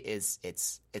history is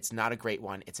it's not a great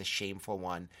one. It's a shameful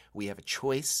one. We have a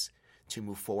choice to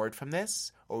move forward from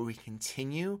this, or we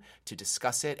continue to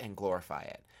discuss it and glorify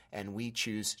it, and we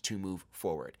choose to move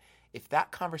forward. If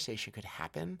that conversation could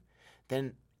happen,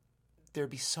 then there'd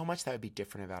be so much that would be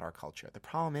different about our culture. The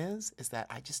problem is that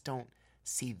I just don't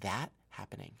see that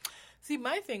happening. See,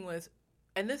 my thing was,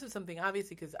 and this is something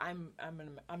obviously because I'm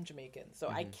Jamaican, so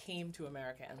I came to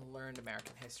America and learned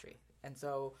American history, and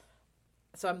so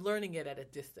I'm learning it at a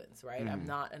distance, right? I'm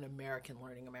not an American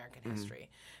learning American history,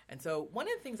 and so one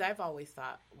of the things I've always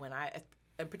thought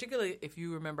and particularly if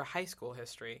you remember high school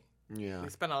history. Yeah. We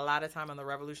spent a lot of time on the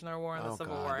Revolutionary War and the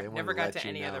Civil God, War. they wouldn't Never got let to you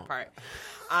any know. other part.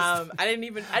 I didn't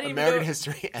even American know,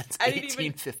 history ends I didn't even-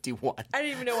 1851. I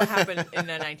didn't even know what happened in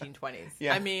the 1920s.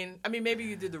 Yeah. I mean, maybe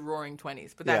you did the Roaring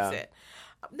 20s, but that's Yeah. it.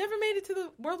 Never made it to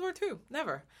the World War II.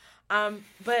 Never.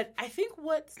 But I think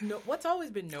what's always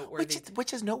been noteworthy.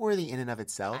 Which is noteworthy in and of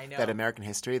itself, I know. that American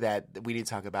history, that we need to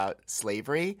talk about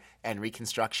slavery and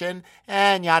Reconstruction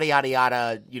and yada, yada,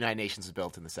 yada. United Nations was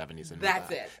built in the 70s. And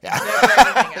That's it. Yeah.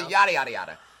 Never anything else. Yada, yada,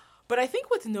 yada. But I think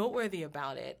what's noteworthy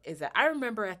about it is that I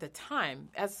remember at the time,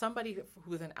 as somebody who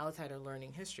was an outsider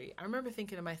learning history, I remember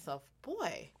thinking to myself,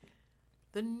 boy,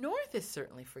 the North is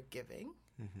certainly forgiving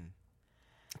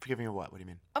Forgiving of what? What do you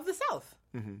mean? of the South.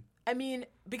 I mean,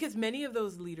 because many of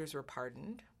those leaders were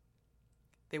pardoned.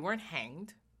 They weren't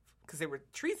hanged because they were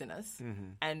treasonous.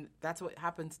 And that's what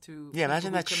happens to Yeah,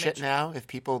 imagine people who that commit shit now if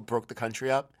people broke the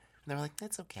country up and they were like,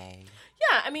 that's okay.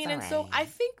 Yeah, I mean, It's and so all right.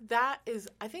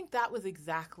 I think that was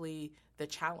exactly the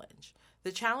challenge.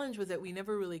 The challenge was that we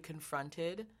never really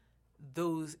confronted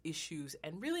those issues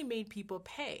and really made people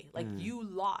pay. Like, you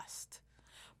lost.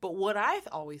 But what I've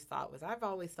always thought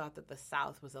that the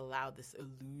South was allowed this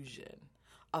illusion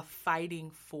of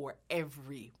fighting for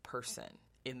every person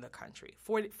in the country,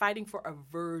 fighting for a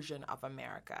version of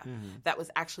America that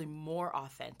was actually more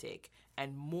authentic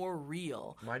and more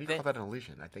real. Why do you call that an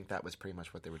illusion? I think that was pretty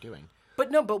much what they were doing.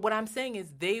 But what I'm saying is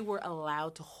they were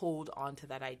allowed to hold on to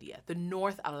that idea. The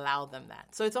North allowed them that.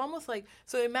 So it's almost like,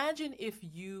 so imagine if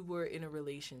you were in a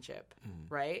relationship,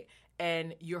 right?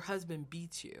 And your husband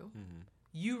beats you,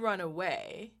 you run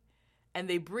away, and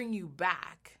they bring you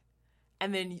back.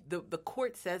 And then the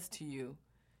court says to you,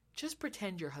 just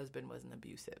pretend your husband wasn't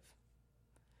abusive.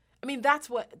 I mean, that's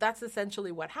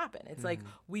essentially what happened. It's like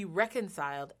we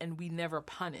reconciled and we never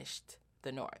punished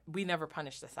the North. We never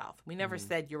punished the South. We never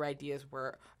said your ideas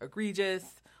were egregious,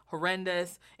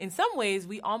 horrendous. In some ways,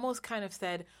 we almost kind of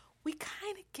said, we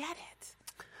kind of get it.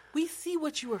 We see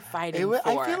what you were fighting for.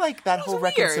 I feel like that whole weird.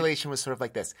 reconciliation was sort of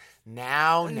like this.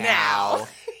 Now.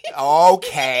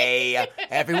 Okay.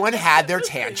 Everyone had their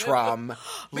tantrum.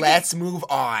 Let's move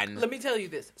on. Let me tell you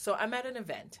this. So I'm at an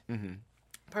event,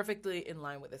 perfectly in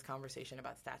line with this conversation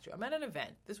about statue. I'm at an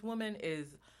event. This woman is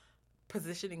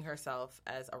positioning herself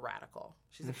as a radical.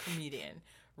 She's a comedian,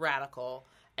 radical,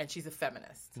 and she's a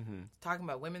feminist. Talking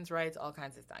about women's rights, all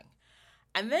kinds of things.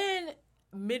 And then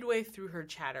midway through her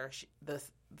chatter,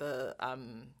 the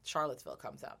Charlottesville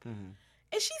comes up. And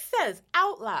she says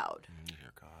out loud,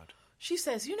 Dear God. she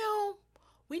says,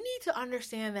 we need to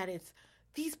understand that it's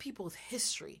these people's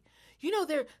history.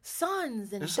 Their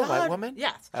sons and This is daughters. a white woman?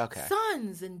 Yes. Okay.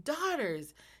 Sons and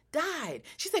daughters died.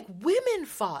 She's like, women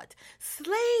fought.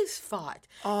 Slaves fought.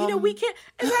 We can't.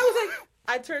 And I was like,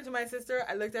 I turned to my sister.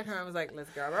 I looked at her and I was like, let's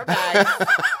grab our bags.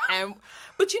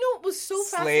 But what was so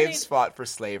fascinating? Slaves fought for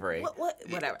slavery.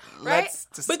 Whatever. Right? Let's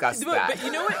discuss that. But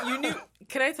you know what? You knew.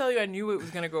 Can I tell you I knew it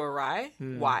was going to go awry?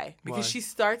 Why? Because she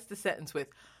starts the sentence with,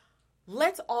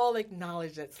 let's all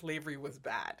acknowledge that slavery was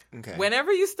bad. Okay.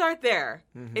 Whenever you start there,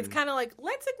 it's kind of like,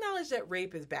 let's acknowledge that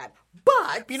rape is bad.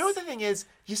 But You know what the thing is?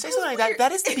 You say something like that,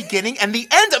 that is the beginning and the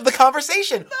end of the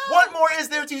conversation. What more is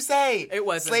there to say? It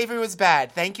wasn't. Slavery was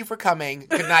bad. Thank you for coming.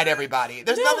 Good night, everybody.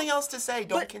 There's No. nothing else to say.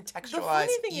 Don't But the contextualize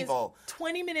funny thing evil. is,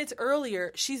 20 minutes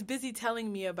earlier, she's busy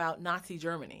telling me about Nazi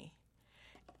Germany.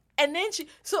 And then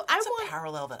It's a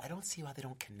parallel that I don't see why they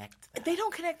don't connect that. they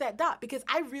don't connect that dot because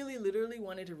I really literally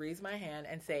wanted to raise my hand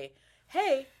and say,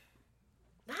 hey,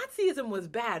 Nazism was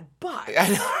bad, but I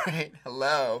know, right?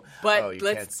 Hello. But you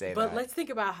let's can't say but that. let's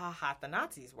think about how hot the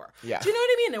Nazis were. Yeah. Do you know what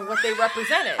I mean? And what they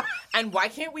represented. And why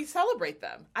can't we celebrate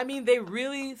them? I mean, they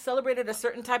really celebrated a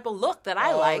certain type of look that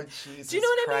I like. Jesus Do you know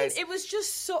what Christ. I mean? It was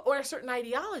just or a certain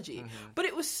ideology. But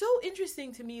it was so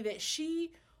interesting to me that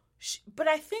she but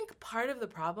I think part of the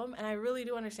problem, and I really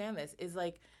do understand this, is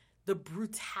like the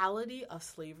brutality of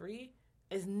slavery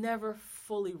is never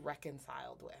fully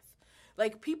reconciled with.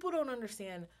 Like, people don't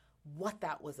understand what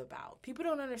that was about. People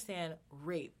don't understand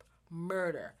rape,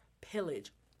 murder,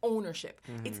 pillage, ownership.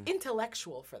 It's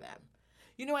intellectual for them.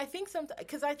 I think sometimes,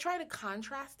 because I try to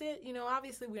contrast it,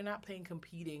 obviously we're not playing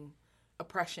competing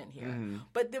oppression here.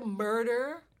 But the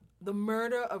murder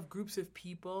of groups of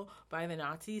people by the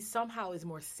Nazis somehow is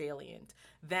more salient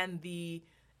than the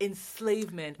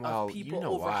enslavement of people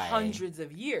over why. hundreds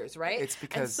of years, right? It's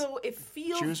because and so it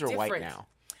feels Jews are different. white now.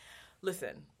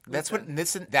 Listen.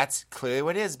 That's clearly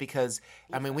what it is because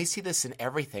I mean we see this in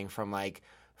everything from like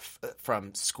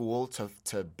from school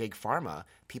to big pharma.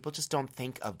 People just don't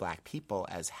think of black people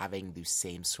as having the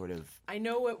same sort of I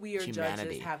know what we are humanity.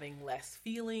 judged as having less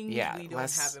feelings. Yeah, we don't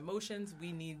have emotions.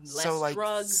 We need less so like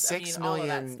drugs. 6 all of that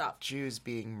million stuff. Jews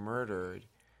being murdered.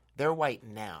 They're white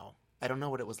now. I don't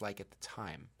know what it was like at the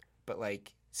time, but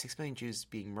like 6 million Jews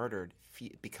being murdered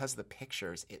because of the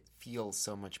pictures, it feels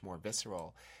so much more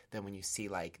visceral than when you see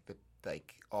like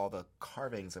all the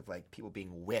carvings of like people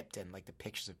being whipped and like the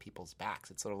pictures of people's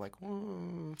backs. It's sort of like,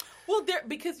 Well,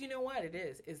 because you know what it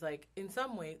is like in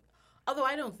some way, although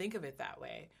I don't think of it that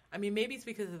way. I mean, maybe it's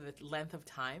because of the length of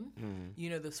time,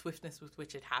 the swiftness with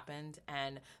which it happened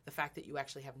and the fact that you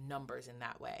actually have numbers in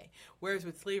that way. Whereas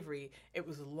with slavery, it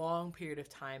was a long period of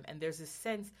time. And there's a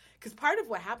sense, because part of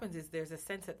what happens is there's a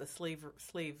sense that the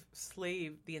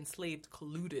enslaved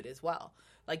colluded as well.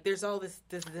 Like there's all this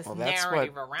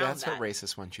narrative around that. That's what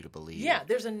racists want you to believe. Yeah,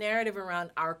 there's a narrative around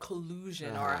our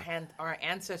collusion, our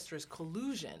ancestors'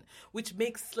 collusion, which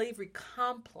makes slavery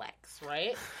complex,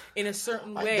 right? In a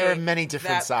certain way. There are many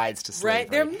different sides to slavery.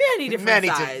 Right? There are many different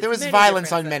sides. There was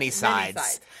violence on many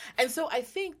sides. And so I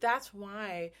think that's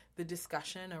why the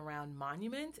discussion around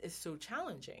monuments is so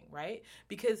challenging, right?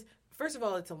 Because, first of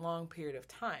all, it's a long period of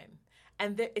time,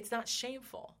 and it's not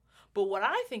shameful. But what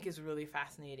I think is really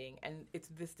fascinating, and it's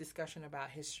this discussion about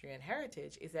history and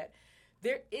heritage, is that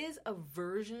there is a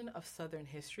version of Southern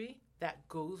history that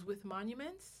goes with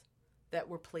monuments that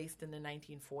were placed in the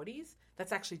 1940s,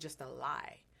 that's actually just a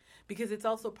lie. Because it's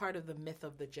also part of the myth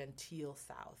of the genteel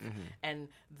South and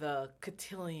the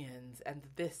cotillions and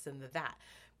this and the that.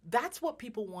 That's what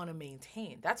people want to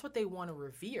maintain. That's what they want to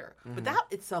revere. But that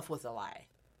itself was a lie.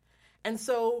 And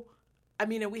so, I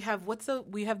mean, and we have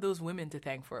those women to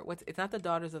thank for it. It's not the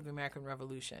Daughters of the American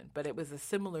Revolution, but it was a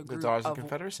similar group. The Daughters of the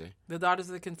Confederacy. The Daughters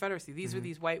of the Confederacy. These were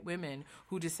these white women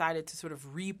who decided to sort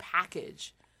of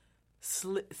repackage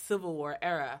Civil War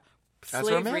era,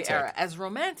 slavery era as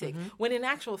romantic. When in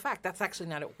actual fact, that's actually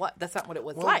not that's not what it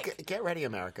was like. Get ready,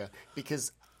 America,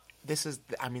 because this is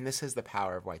the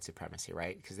power of white supremacy,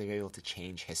 right? Because they're able to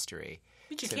change history.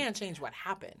 But you can't change what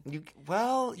happened. You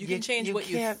can change what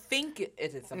you think it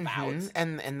is about.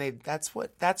 And that's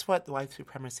what white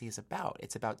supremacy is about.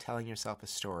 It's about telling yourself a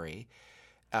story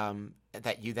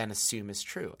that you then assume is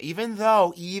true, even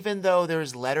though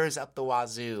there's letters up the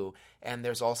wazoo and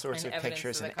there's all sorts of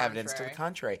pictures and evidence to the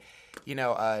contrary. You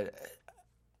know,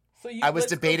 I was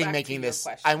debating making this.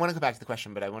 I want to go back to the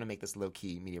question, but I want to make this low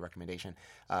key media recommendation.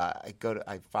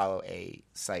 I follow a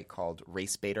site called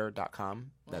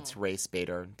racebaiter.com. That's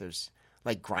racebaiter. There's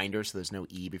like Grindr, so there's no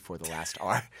E before the last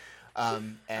R.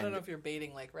 And I don't know if you're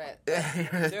baiting like Rhett. Do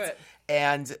it.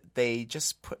 And they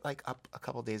just put up a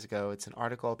couple days ago. It's an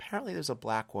article. Apparently, there's a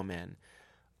black woman.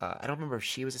 I don't remember if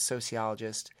she was a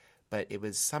sociologist, but it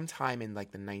was sometime in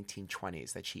like the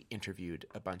 1920s that she interviewed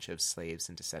a bunch of slaves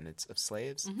and descendants of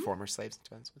slaves, former slaves and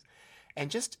descendants,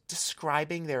 and just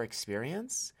describing their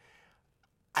experience.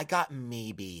 I got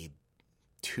maybe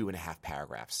 2.5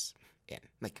 paragraphs in,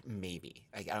 like maybe.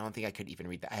 I don't think I could even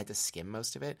read that. I had to skim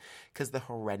most of it because the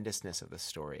horrendousness of the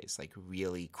stories like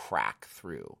really crack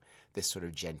through this sort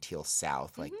of genteel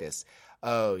South, like this.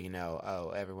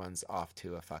 Everyone's off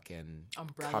to a fucking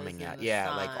umbrellas coming out,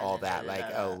 like all that,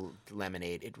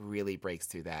 lemonade. It really breaks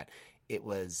through that. It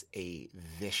was a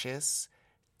vicious,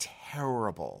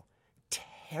 terrible,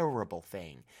 terrible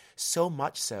thing. So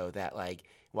much so that like,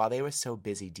 while they were so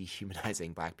busy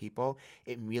dehumanizing black people,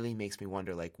 it really makes me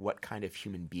wonder, like, what kind of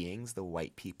human beings the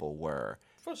white people were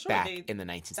back in the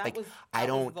 19th. That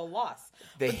was the loss.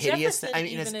 The hideous. I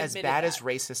mean, as bad as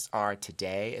racists are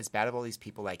today, as bad as all these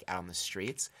people like out on the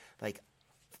streets, like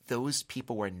those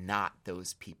people were not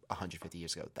those people 150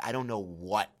 years ago. I don't know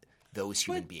what those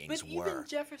human beings were. But even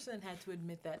Jefferson had to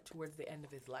admit that towards the end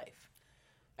of his life.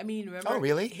 I mean, remember? Oh,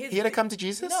 really? He had to come to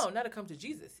Jesus? No, not to come to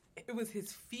Jesus. It was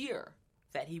his fear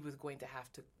that he was going to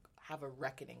have a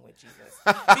reckoning with Jesus,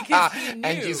 because he knew.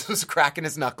 And Jesus was cracking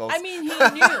his knuckles. I mean,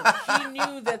 he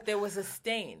knew that there was a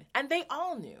stain, and they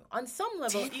all knew on some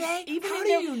level. Did they? Even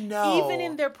even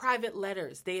in their private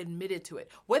letters, they admitted to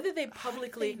it. Whether they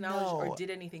publicly acknowledged or did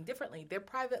anything differently, their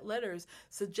private letters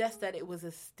suggest that it was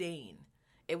a stain.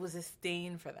 It was a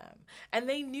stain for them. And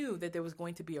they knew that there was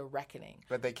going to be a reckoning.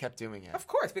 But they kept doing it. Of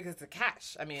course, because it's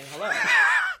cash. I mean, hello.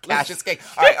 Cash is king.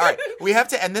 All right. We have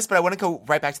to end this, but I want to go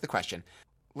right back to the question.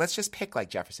 Let's just pick like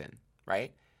Jefferson,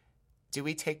 right? Do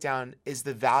we take down, is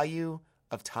the value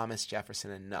of Thomas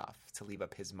Jefferson enough to leave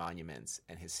up his monuments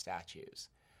and his statues?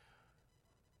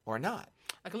 Or not?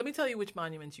 Okay, let me tell you which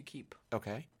monuments you keep.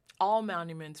 Okay. All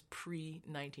monuments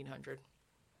pre-1900.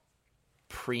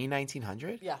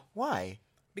 Pre-1900? Yeah. Why?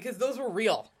 Because those were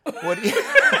real. What do you...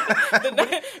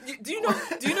 do you know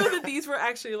that these were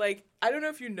actually like, I don't know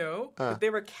if you know, but they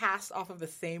were cast off of the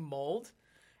same mold.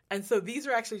 And so these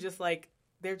are actually just like,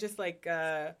 they're just like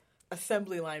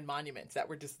assembly line monuments that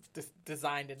were just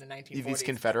designed in the 1940s. These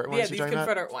Confederate ones? Yeah, these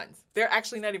Confederate ones. They're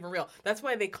actually not even real. That's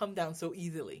why they come down so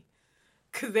easily.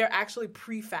 Because they're actually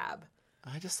prefab.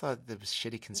 I just thought there was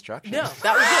shitty construction. No,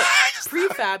 that was it.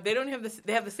 Prefab. They don't have this.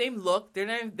 They have the same look. They're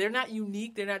not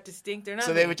unique. They're not distinct. They're not.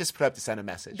 So they would just put up to send a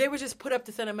message. They would just put up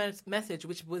to send a message,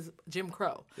 which was Jim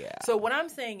Crow. Yeah. So what I'm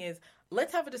saying is,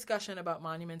 let's have a discussion about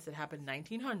monuments that happened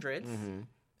 1900s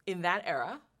in that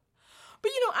era.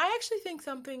 But I actually think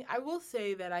something. I will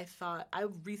say that I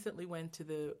recently went to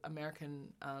the American.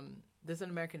 There's an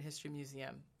American History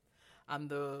Museum,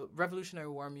 the Revolutionary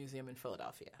War Museum in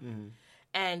Philadelphia.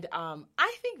 And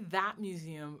I think that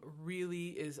museum really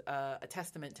is a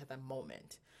testament to the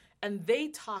moment. And they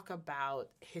talk about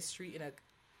history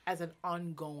as an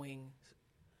ongoing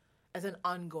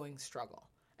struggle,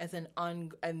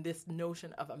 and this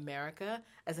notion of America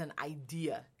as an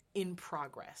idea in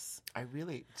progress. I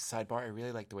really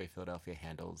like the way Philadelphia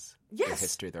handles the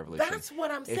history of the revolution. That's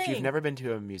what I'm saying. If you've never been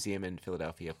to a museum in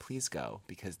Philadelphia, please go,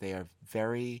 because they are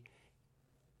very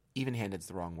even-handed is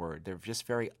the wrong word. They're just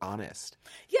very honest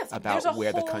Yes, about there's a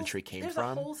where the whole- country came there's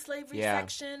from. a whole slavery Yeah.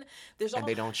 section. There's And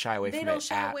they don't shy away from it They don't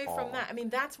shy at away all. from that. I mean,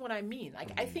 that's what I mean.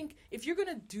 Like, I think if you're going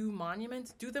to do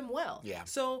monuments, do them well. Yeah.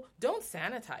 So don't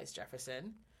sanitize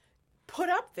Jefferson. Put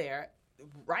up there,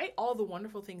 write all the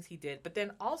wonderful things he did, but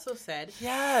then also said,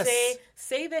 Yes.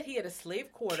 say that he had a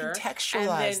slave quarter, Contextualize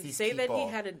and then these say that people.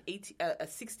 he had a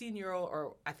 16-year-old,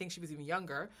 or I think she was even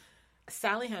younger.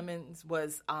 Sally Hemings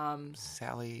was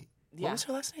Sally, yeah. what was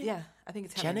her last name? Yeah, I think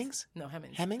it's Hemings. Jennings? No,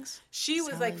 Hemings. Hemings? She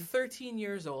was like Sally- 13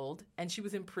 years old, and she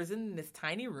was imprisoned in this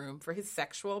tiny room for his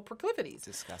sexual proclivities.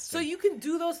 Disgusting. So you can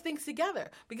do those things together,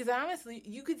 because honestly,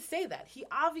 you could say that he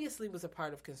obviously was a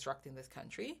part of constructing this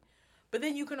country, but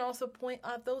then you can also point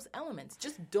out those elements.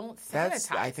 Just don't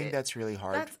sanitize I think it. that's really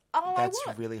hard. That's all I That's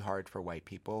want. really hard for white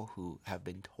people who have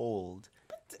been told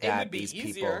it that would be these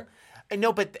easier. people.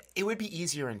 No, but it would be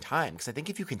easier in time, because I think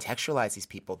if you contextualize these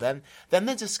people, then the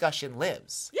discussion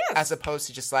lives. Yes. As opposed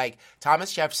to just like,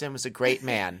 Thomas Jefferson was a great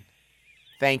man.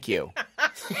 Thank you.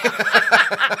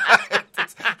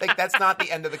 Like, that's not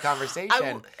the end of the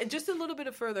conversation. And just a little bit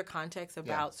of further context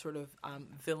about sort of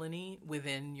villainy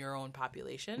within your own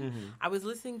population. I was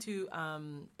listening to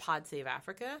Pod Save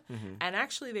Africa, and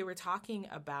actually they were talking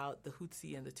about the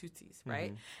Hutsi and the Tutsis,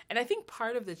 right? And I think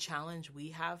part of the challenge we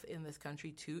have in this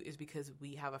country, too, is because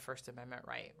we have a First Amendment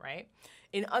right?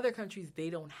 In other countries, they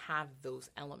don't have those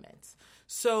elements.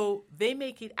 So they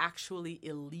make it actually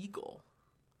illegal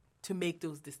to make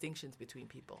those distinctions between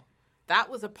people. That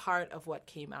was a part of what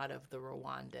came out of the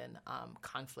Rwandan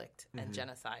conflict and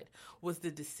genocide, was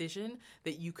the decision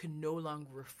that you can no longer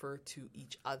refer to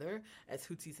each other as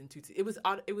Hutsis and Tutsis. It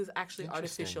was actually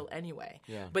artificial anyway,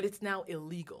 but it's now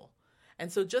illegal. And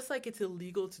so just like it's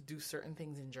illegal to do certain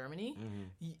things in Germany,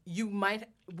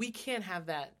 we can't have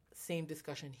that same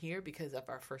discussion here because of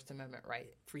our First Amendment right,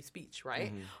 free speech,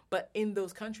 right? But in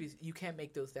those countries, you can't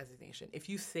make those designations. If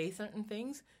you say certain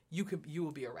things, you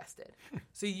will be arrested.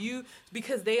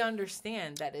 Because they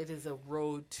understand that it is a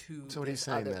road to So what are you this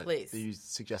saying? other place. Are you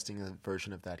suggesting a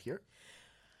version of that here?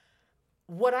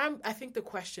 I think the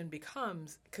question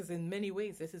becomes, because in many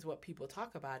ways, this is what people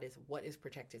talk about, is what is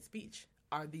protected speech?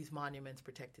 Are these monuments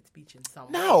protected speech in some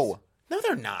way? No,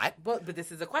 they're not. But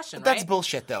this is a question, That's right?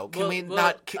 bullshit, though. Can we Well,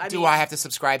 not? I do mean, I have to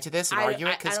subscribe to this and argue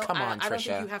it? Because come on, I don't Trisha.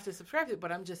 think you have to subscribe to it,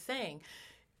 but I'm just saying,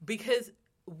 because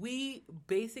we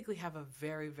basically have a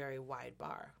very, very wide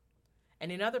bar.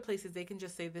 And in other places, they can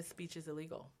just say this speech is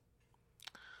illegal.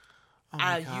 Oh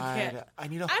my you God. can't- I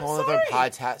need a I'm whole other sorry.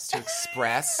 podcast to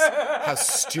express how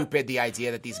stupid the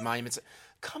idea that these monuments.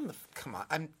 Come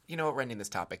on. You know what? We're ending this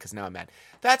topic because now I'm mad.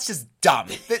 That's just dumb.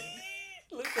 Listen,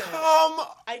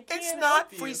 It's can't not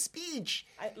help you. free speech.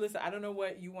 I don't know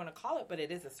what you want to call it, but it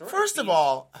is a sort of First of speech.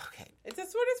 all, okay. It's a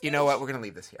sort of speech. You know what? We're gonna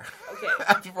leave this here.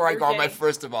 Okay. Before I call my Okay.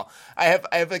 first of all, I have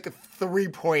like a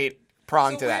 3-point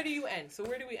prong So to where that. do you end? So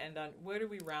where do we end on? Where do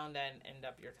we round and end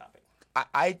up your topic?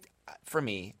 For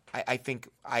me, I think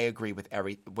I agree with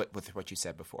with what you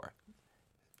said before.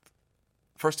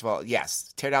 First of all,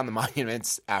 yes, tear down the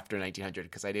monuments after 1900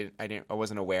 because I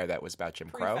wasn't aware that was about Jim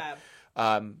Crow.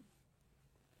 Prefab.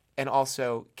 And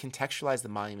also contextualize the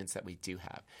monuments that we do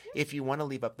have. If you want to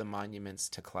leave up the monuments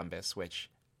to Columbus, which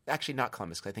actually not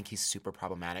Columbus, because I think he's super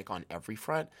problematic on every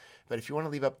front. But if you want to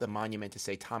leave up the monument to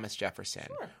say Thomas Jefferson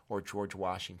or George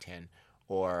Washington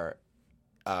or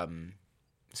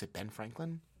is it Ben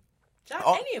Franklin?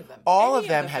 Any of them. All Any of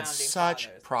them the had founding such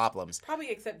fathers. problems. Probably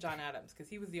except John Adams, because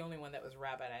he was the only one that was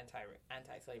rabid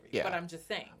anti-slavery. Yeah. But I'm just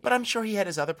saying. But I'm sure he had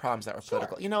his other problems that were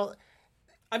political. You know,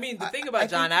 I mean, the thing about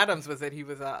John Adams was that he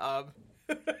was a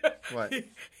What?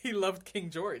 he loved King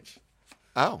George.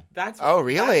 oh, That's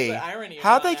really? That's the irony. Of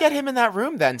How'd John they get Adams. him in that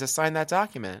room then to sign that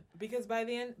document? Because by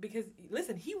the end,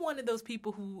 listen, he wanted those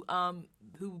people who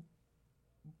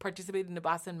participated in the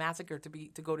Boston Massacre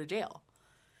to go to jail.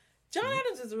 John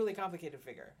Adams is a really complicated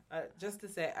figure. Just to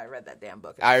say, I read that damn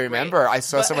book. It I was remember. great. I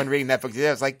saw But- someone reading that book today.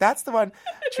 I was like, that's the one.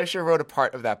 Trisha wrote a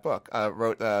part of that book,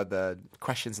 wrote the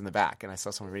questions in the back, and I saw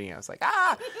someone reading it. I was like,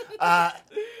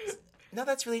 no,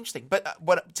 that's really interesting.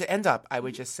 But to end up, I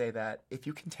would just say that if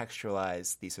you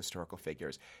contextualize these historical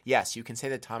figures, yes, you can say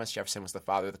that Thomas Jefferson was the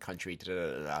father of the country,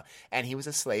 and he was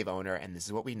a slave owner, and this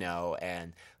is what we know.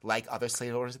 And like other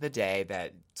slave owners of the day,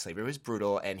 that slavery was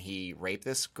brutal, and he raped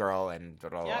this girl, and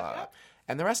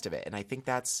and the rest of it. And I think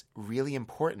that's really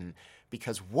important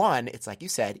because one, it's like you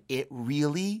said, it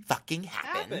really fucking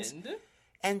happened.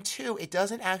 And two, it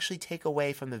doesn't actually take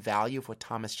away from the value of what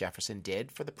Thomas Jefferson did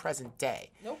for the present day.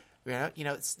 Nope.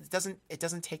 It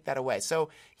doesn't take that away. So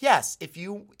yes, if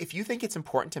you think it's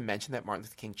important to mention that Martin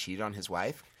Luther King cheated on his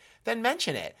wife, then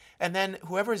mention it. And then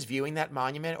whoever's viewing that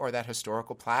monument or that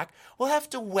historical plaque will have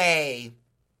to weigh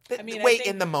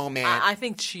in the moment. I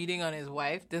think cheating on his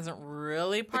wife isn't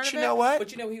really part of it. But you know what? But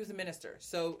he was a minister,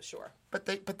 so sure. But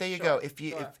there you go. If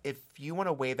you want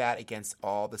to weigh that against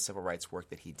all the civil rights work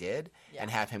that he did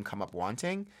and have him come up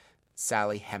wanting,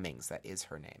 Sally Hemings, that is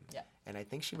her name. Yeah. And I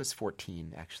think she was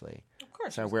 14, actually. Of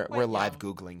course. So we're live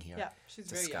Googling here. Yeah, she's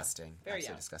disgusting. Very Absolutely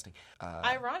young. Disgusting.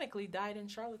 Ironically, died in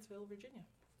Charlottesville, Virginia.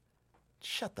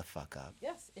 Shut the fuck up.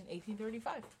 Yes, in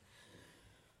 1835.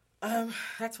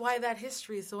 That's why that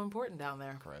history is so important down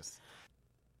there. Gross.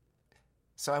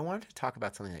 So I wanted to talk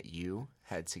about something that you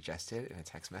had suggested in a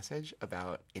text message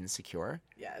about Insecure.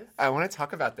 Yes. I want to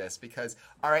talk about this because,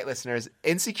 all right, listeners,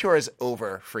 Insecure is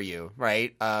over for you,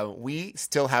 right? We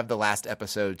still have the last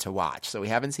episode to watch, so we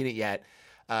haven't seen it yet.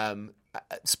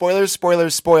 Spoilers.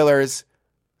 Spoilery,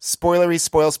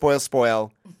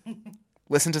 spoil.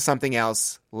 Listen to something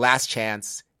else. Last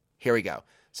chance. Here we go.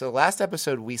 So the last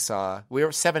episode we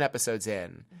were 7 episodes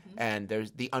in, and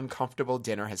the uncomfortable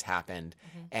dinner has happened,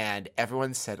 and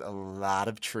everyone said a lot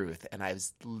of truth, and I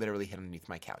was literally hid underneath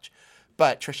my couch.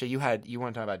 But Trisha, you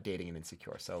want to talk about dating and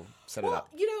Insecure, so set it up.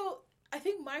 I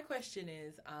think my question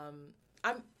is,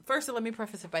 first let me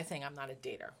preface it by saying I'm not a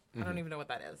dater. I don't even know what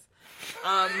that is.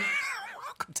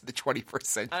 Welcome to the 21st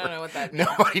century. I don't know what that means.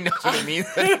 Nobody knows what it means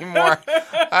anymore.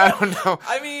 I don't know.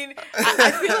 I mean,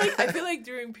 I feel like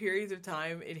during periods of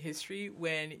time in history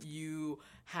when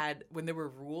there were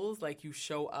rules, like you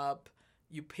show up,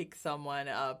 you pick someone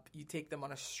up, you take them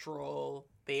on a stroll,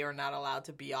 they are not allowed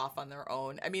to be off on their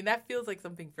own. I mean, that feels like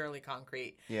something fairly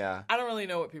concrete. Yeah. I don't really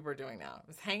know what people are doing now.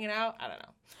 Just hanging out? I don't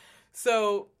know.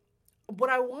 So what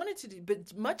I wanted to do,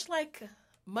 but much like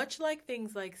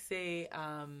things like, say,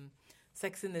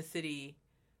 Sex and the City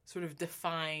sort of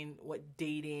define what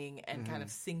dating and kind of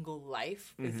single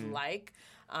life is like,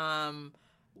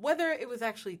 whether it was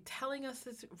actually telling us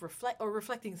this,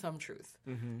 reflecting some truth,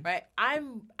 right?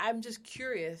 I'm just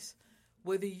curious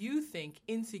whether you think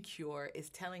Insecure is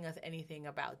telling us anything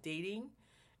about dating,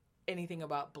 anything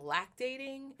about Black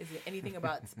dating, is it anything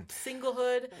about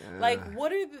singlehood? Like,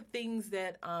 what are the things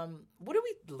that what are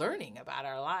we learning about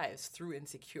our lives through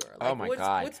Insecure? Like, oh my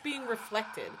God. What's being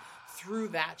reflected through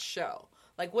that show?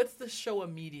 Like, what's the show a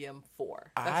medium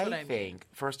for? That's what I think,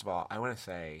 first of all, I want to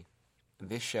say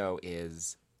this show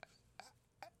is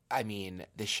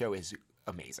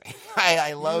amazing.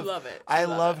 I love it. I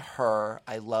love her.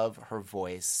 I love her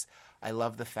voice. I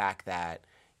love the fact that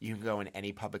you can go in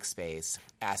any public space,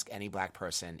 ask any Black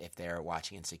person if they're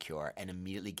watching Insecure, and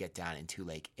immediately get down into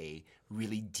like a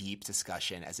really deep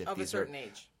discussion as if of a certain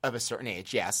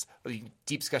age, yes, a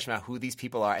deep discussion about who these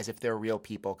people are, as if they're real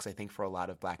people. Because I think for a lot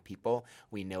of Black people,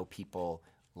 we know people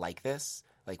like this,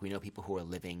 like we know people who are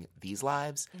living these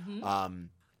lives.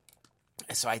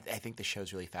 So I think the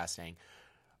show's really fascinating.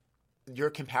 Your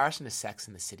comparison to Sex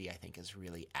and the City, I think, is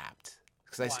really apt.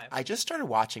 Because I just started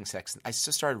watching I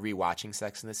just started rewatching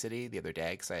Sex and the City the other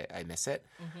day because I miss it.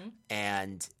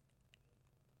 And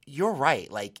you're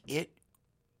right. Like, it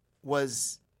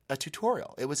was a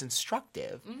tutorial. It was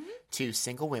instructive to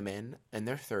single women in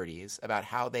their 30s about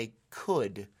how they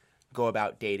could go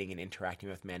about dating and interacting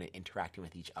with men and interacting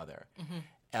with each other.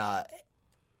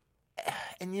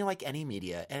 And like any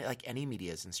media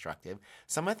is instructive.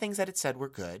 Some of the things that it said were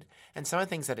good, and some of the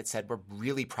things that it said were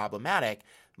really problematic,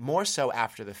 more so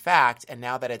after the fact. And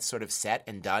now that it's sort of set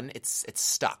and done, it's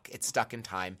stuck. It's stuck in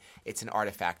time. It's an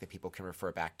artifact that people can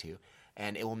refer back to,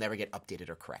 and it will never get updated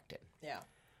or corrected. Yeah.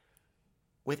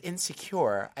 With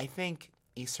Insecure, I think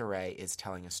Issa Rae is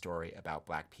telling a story about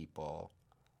Black people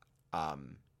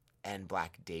and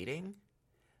Black dating.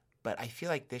 But I feel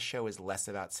like this show is less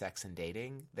about sex and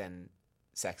dating than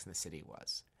Sex and the City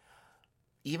was.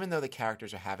 Even though the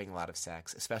characters are having a lot of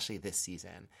sex, especially this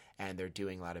season, and they're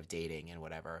doing a lot of dating and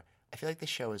whatever, I feel like the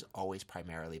show is always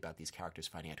primarily about these characters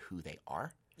finding out who they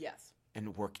are. Yes.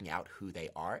 And working out who they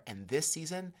are. And this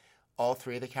season, all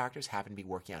 3 of the characters happen to be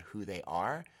working out who they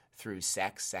are through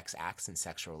sex acts, and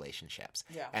sexual relationships.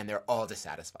 Yeah. And they're all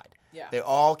dissatisfied. Yeah. They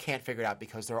all can't figure it out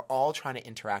because they're all trying to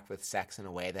interact with sex in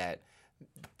a way that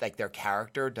like their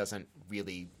character doesn't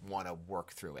really want to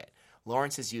work through it.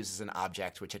 Lawrence is used as an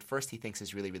object, which at first he thinks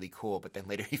is really, really cool, but then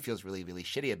later he feels really, really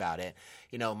shitty about it.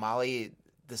 You know, Molly,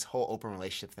 this whole open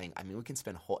relationship thing, I mean, we can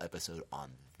spend a whole episode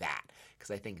on that because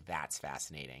I think that's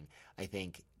fascinating. I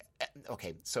think,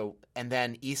 okay, so, and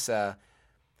then Issa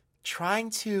trying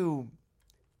to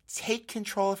take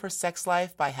control of her sex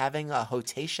life by having a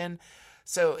hotation.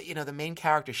 So, you know, the main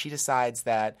character, she decides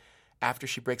that after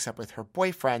she breaks up with her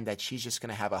boyfriend that she's just going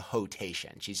to have a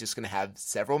hotation. She's just going to have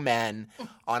several men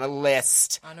on a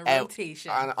list. On a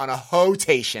rotation. On a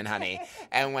hotation, honey.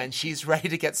 And when she's ready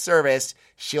to get serviced,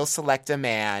 she'll select a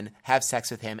man, have sex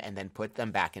with him, and then put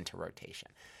them back into rotation.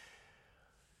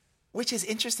 Which is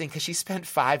interesting because she spent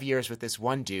 5 years with this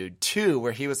one dude, 2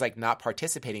 where he was like not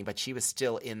participating, but she was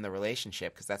still in the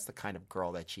relationship because that's the kind of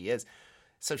girl that she is.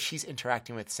 So she's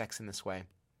interacting with sex in this way.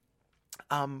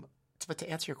 But to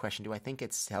answer your question, do I think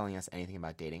it's telling us anything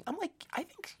about dating? I'm like, I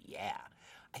think, yeah.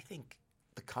 I think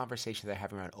the conversation they're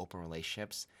having around open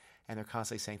relationships, and they're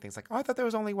constantly saying things like, "Oh, I thought there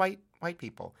was only white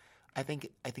people." I think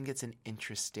it's an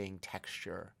interesting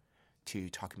texture to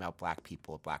talking about black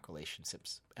people, black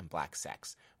relationships, and black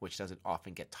sex, which doesn't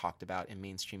often get talked about in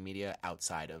mainstream media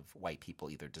outside of white people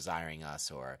either desiring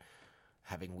us or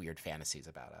having weird fantasies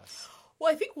about us.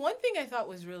 Well, I think one thing I thought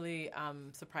was really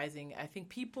surprising. I think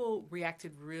people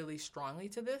reacted really strongly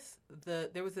to this.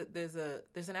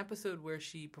 There's an episode where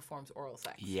she performs oral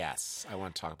sex. Yes, I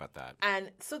want to talk about that.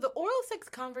 And so the oral sex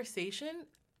conversation,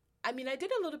 I mean, I did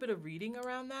a little bit of reading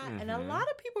around that, and a lot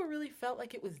of people really felt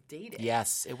like it was dated.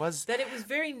 Yes, it was. That it was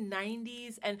very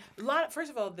 90s, and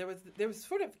first of all, there was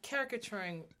sort of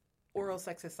caricaturing oral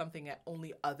sex as something that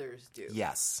only others do.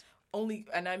 Yes.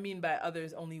 And I mean by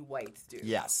others, only whites do.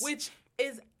 Yes. Which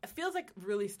feels like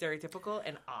really stereotypical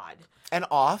and odd. And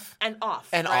off. And off.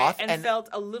 And right? off. And felt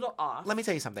a little off. Let me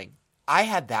tell you something. I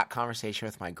had that conversation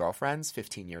with my girlfriends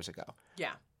 15 years ago.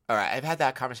 Yeah. All right, I've had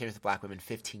that conversation with black women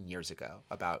 15 years ago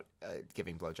about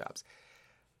giving blowjobs.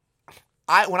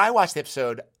 When I watched the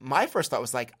episode, my first thought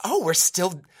was like, I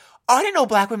didn't know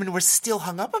black women were still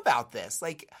hung up about this.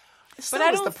 Like, this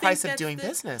was the price of doing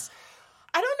business.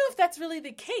 I don't know if that's really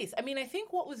the case. I mean, I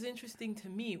think what was interesting to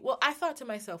me, I thought to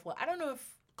myself, I don't know if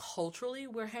culturally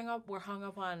we're hung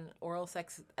up on oral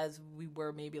sex as we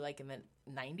were maybe like in the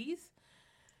 90s.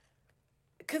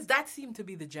 Because that seemed to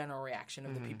be the general reaction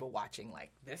of the people watching.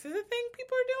 Like, this is a thing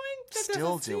people are doing?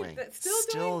 Still doing.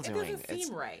 It doesn't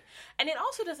seem right. And it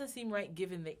also doesn't seem right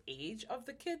given the age of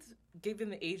the kids, given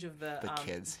the age of the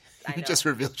kids. I know. You just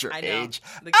revealed your age.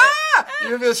 You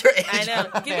revealed your age. I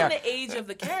know. Given the age of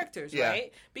the characters, Yeah.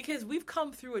 right? Because we've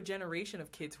come through a generation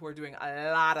of kids who are doing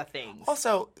a lot of things.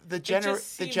 Also, the generation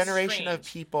strange. of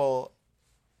people,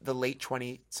 the late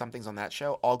 20-somethings on that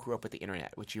show, all grew up with the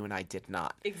internet, which you and I did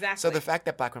not. Exactly. So the fact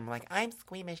that black women are like, I'm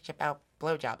squeamish about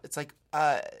blowjob, it's like,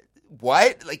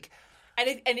 what? Like,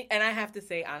 And I have to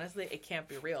say, honestly, it can't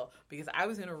be real. Because I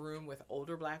was in a room with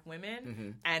older black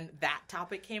women, and that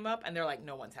topic came up, and they're like,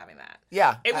 no one's having that.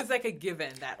 Yeah. It was like a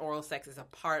given that oral sex is a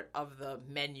part of the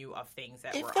menu of things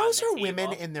that were on if the those are table.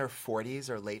 women in their 40s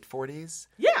or late 40s,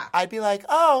 yeah. I'd be like,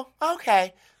 oh,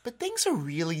 okay. But things are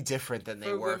really different than they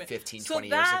For were women. 15, So 20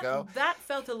 years ago. That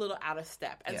felt a little out of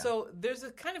step. And Yeah. so there's a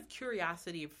kind of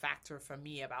curiosity factor for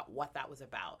me about what that was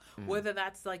about. Whether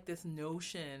that's like this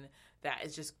notion that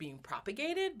is just being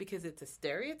propagated because it's a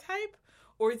stereotype,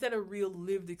 or is that a real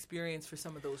lived experience for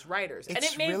some of those writers? And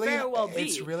it may very well be.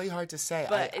 It's really hard to say.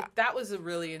 But that was a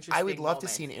really interesting I would love to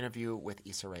moment. see an interview with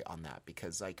Issa Rae on that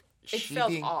because, like,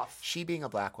 felt off. She being a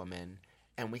black woman,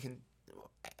 and we can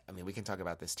talk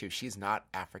about this too. She's not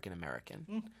African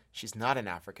American. She's not an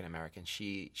African American.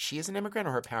 She is an immigrant,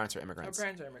 or her parents are immigrants. Her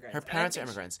parents are immigrants. Her parents are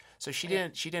immigrants. So she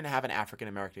didn't have an African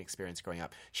American experience growing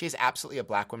up. She is absolutely a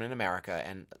black woman in America,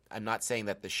 and I'm not saying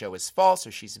that the show is false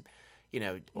or she's,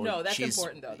 no, that's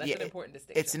important though. That's an important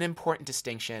distinction. It's an important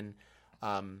distinction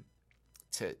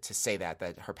to say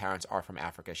that her parents are from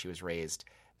Africa. She was raised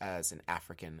as an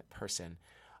African person.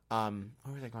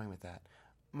 Where was I going with that?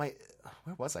 Where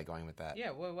was I going with that?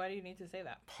 Yeah, well, why do you need to say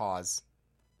that? Pause.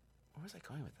 Where was I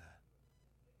going with that?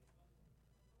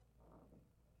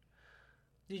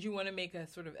 Did you want to make a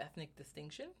sort of ethnic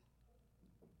distinction?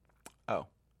 Oh.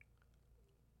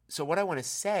 So what I want to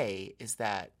say is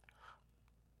that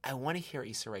I want to hear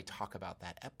Issa Rae talk about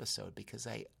that episode because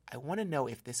I want to know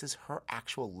if this is her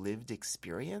actual lived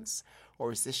experience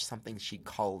or is this something she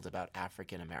culled about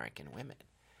African American women.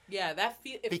 Yeah,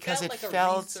 it felt like a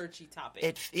researchy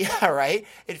topic. Yeah, right?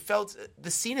 It felt, the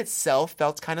scene itself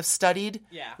felt kind of studied.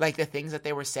 Yeah. Like the things that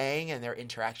they were saying and their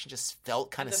interaction just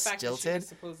felt kind of The fact stilted. that she was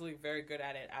supposedly very good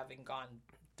at it, having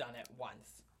done it once.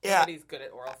 Yeah. Nobody's good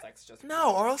at oral sex just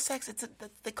No, oral sex,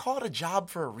 they call it a job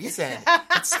for a reason.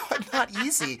 It's not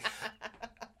easy.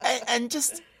 And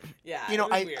just, yeah, it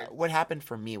was weird. What happened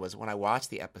for me was when I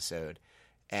watched the episode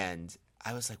and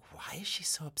I was like, why is she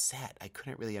so upset? I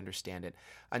couldn't really understand it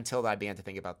until I began to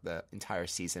think about the entire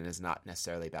season is not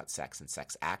necessarily about sex and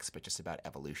sex acts, but just about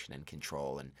evolution and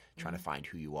control and trying to find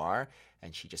who you are.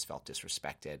 And she just felt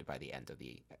disrespected by the end of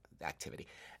the activity.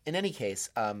 In any case,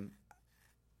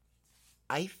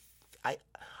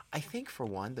 I think for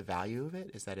one, the value of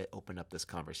it is that it opened up this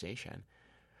conversation.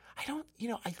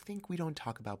 I think we don't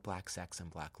talk about black sex and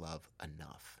black love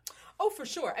enough. Oh, for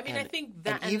sure. I mean, I think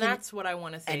that, and that's what I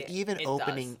want to say. And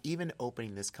even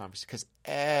opening this conversation, because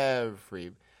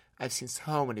I've seen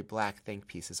so many black think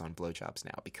pieces on blowjobs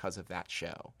now because of that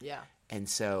show. Yeah. And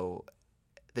so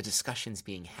the discussions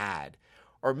being had,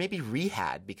 or maybe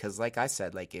re-had, because like I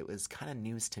said, like it was kind of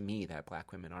news to me that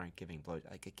black women aren't giving blowjobs.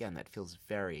 Like, again, that feels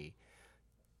very,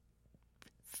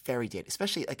 very dated,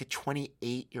 especially like a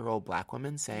 28-year-old black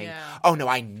woman saying, "Oh no,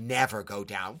 I never go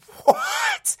down."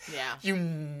 What? Yeah. You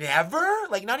never?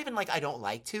 Like, not even like I don't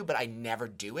like to, but I never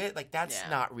do it. Like, that's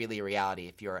not really a reality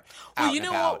if you're out and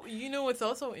about. You know what's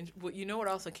also what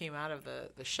also came out of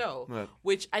the show, What?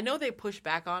 which I know they pushed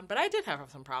back on, but I did have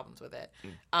some problems with it.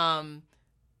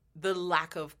 The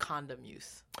lack of condom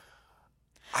use.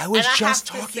 I was just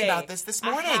talking about this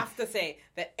morning. I have to say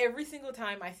that every single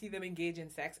time I see them engage in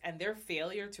sex and their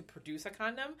failure to produce a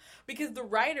condom, because the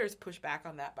writers push back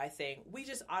on that by saying, we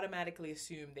just automatically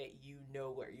assume that you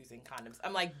know we're using condoms.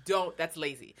 I'm like, don't, that's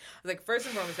lazy. I was like, first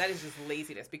and foremost, that is just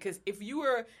laziness. Because if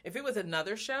it was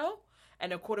another show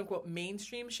and a quote unquote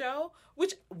mainstream show,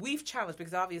 which we've challenged,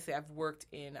 because obviously I've worked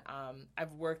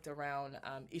around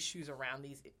issues around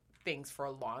these things for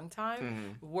a long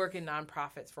time, work in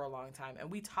nonprofits for a long time,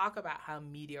 and we talk about how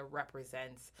media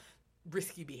represents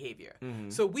risky behavior.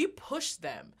 So we push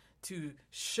them to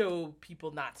show people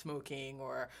not smoking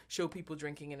or show people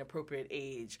drinking an appropriate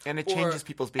age. And it changes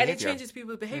people's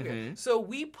behavior. So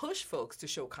we push folks to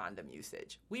show condom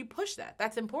usage. We push that.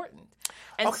 That's important.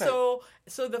 And so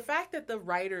the fact that the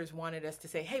writers wanted us to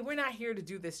say, hey, we're not here to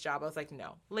do this job, I was like,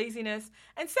 no, laziness.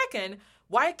 And second,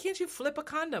 why can't you flip a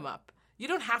condom up? You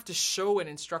don't have to show and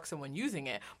instruct someone using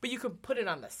it, but you can put it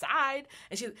on the side.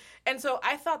 And so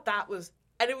I thought that was,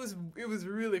 and it was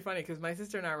really funny because my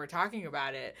sister and I were talking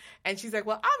about it, and she's like,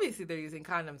 "Well, obviously they're using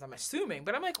condoms, I'm assuming."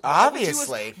 But I'm like,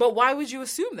 obviously. But why would you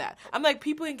assume that? I'm like,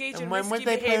 people engage in risky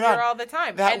behavior all the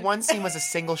time. That one scene was a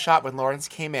single shot when Lawrence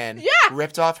came in,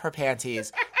 ripped off her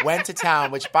panties, went to town.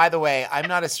 Which, by the way, I'm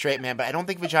not a straight man, but I don't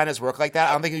think vaginas work like that.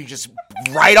 I don't think you just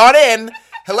right on in.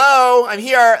 Hello, I'm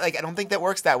here. Like, I don't think that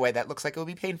works that way. That looks like it would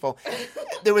be painful.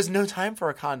 There was no time for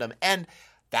a condom. And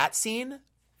that scene,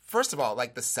 first of all,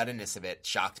 like the suddenness of it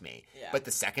shocked me. Yeah. But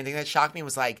the second thing that shocked me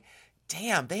was like,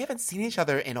 damn, they haven't seen each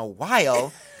other in a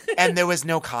while and there was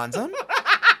no condom?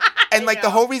 And like the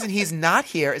whole reason he's not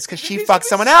here is because she fucked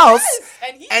someone else.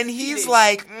 And he's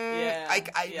like,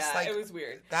 it was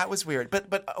weird. That was weird.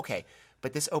 But okay.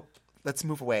 But this, let's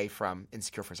move away from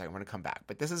Insecure for a second. We're going to come back.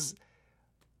 But this is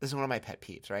one of my pet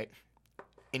peeves, right?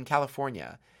 In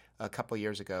California, a couple of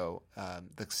years ago,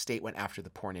 the state went after the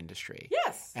porn industry.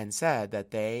 Yes. And said that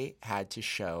they had to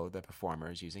show the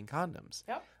performers using condoms.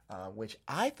 Yep. Which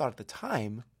I thought at the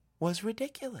time was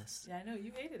ridiculous. Yeah, I know.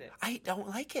 You hated it. I don't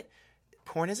like it.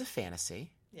 Porn is a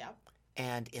fantasy. Yeah.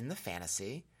 And in the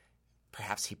fantasy,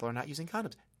 perhaps people are not using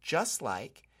condoms. Just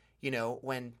like,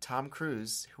 when Tom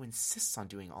Cruise, who insists on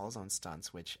doing all his own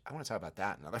stunts, which I want to talk about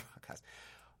that in another podcast.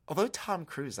 Although Tom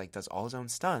Cruise does all his own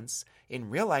stunts, in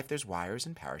real life there's wires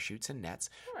and parachutes and nets.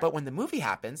 Sure. But when the movie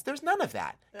happens, there's none of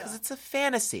that because it's a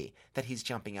fantasy that he's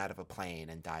jumping out of a plane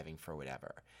and diving for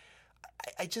whatever.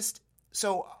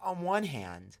 So on one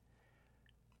hand,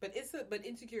 but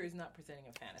Insecure is not presenting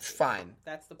a fantasy. Fine,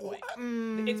 that's the point.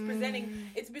 It's presenting.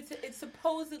 It's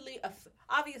supposedly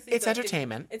obviously it's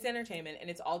entertainment. It's entertainment and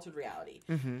it's altered reality.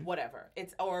 Whatever.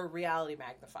 It's or reality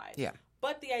magnified. Yeah.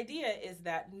 But the idea is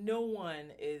that no one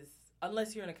is,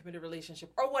 unless you're in a committed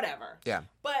relationship or whatever. Yeah.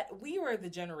 But we were the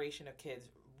generation of kids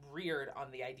reared on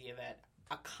the idea that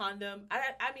a condom.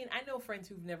 I mean, I know friends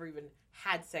who've never even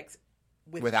had sex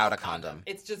without a condom.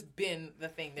 It's just been the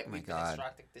thing that we've been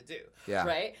instructed to do. Yeah.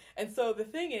 Right? And so the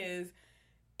thing is,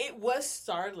 it was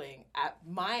startling at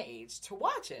my age to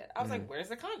watch it. I was like, where's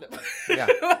the condom? Yeah.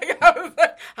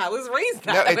 I was raised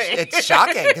that way. It's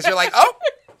shocking because you're like, oh.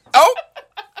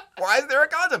 Why is there a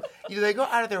condom? They go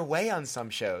out of their way on some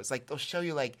shows. Like, they'll show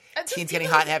you, teens getting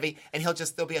hot and heavy, and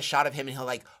there'll be a shot of him, and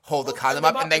he'll, hold the condom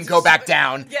up and then go back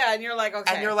down. Yeah, and you're like,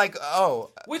 okay. And you're like, oh,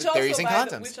 they're using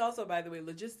condoms. Which also, by the way,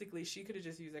 logistically, she could have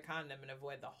just used a condom and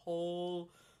avoid the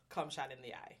whole cum shot in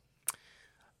the eye.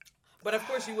 But, of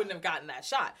course, you wouldn't have gotten that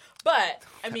shot. But,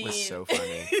 That was so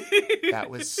funny.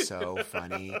 That was so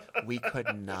funny. We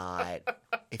could not...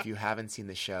 If you haven't seen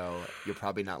the show, you're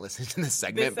probably not listening to this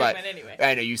segment. Anyway.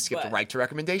 I know you skipped right to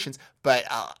recommendations. But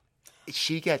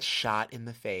she gets shot in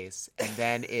the face and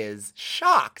then is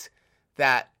shocked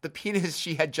that the penis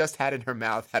she had just had in her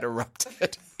mouth had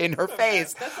erupted in her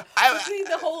face.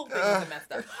 The whole thing is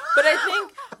messed up.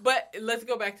 But let's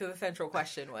go back to the central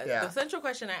question. Yeah. The central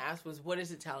question I asked was, what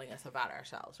is it telling us about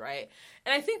ourselves, right?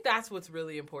 And I think that's what's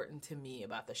really important to me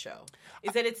about the show,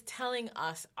 is that it's telling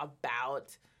us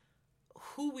about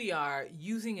who we are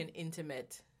using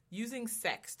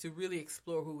sex to really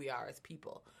explore who we are as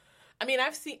people. I mean,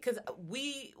 I've seen, because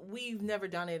we've never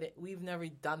done it. We've never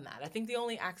done that. I think the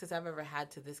only access I've ever had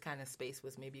to this kind of space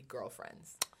was maybe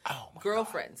Girlfriends. Oh, my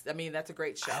Girlfriends. God. I mean, that's a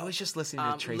great show. I was just listening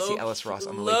to Tracy Ellis Ross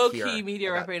on the way low here. Low-key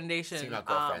media recommendation. Speaking about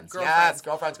Girlfriends. Girlfriends. Yes,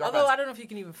 Girlfriends. Although I don't know if you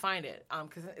can even find it,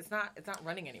 because it's not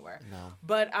running anywhere. No.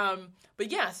 But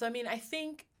yeah, so I mean, I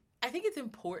think it's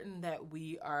important that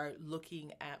we are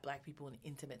looking at Black people in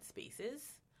intimate spaces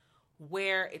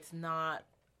where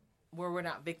we're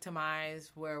not victimized,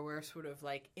 where we're sort of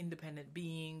like independent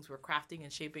beings, we're crafting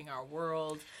and shaping our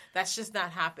world. That's just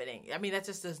not happening. I mean, that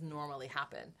just doesn't normally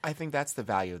happen. I think that's the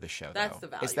value of the show, That's though. the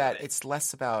value is that of it. It's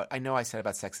less about, I know I said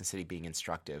about Sex and the City being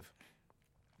instructive.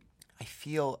 I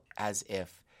feel as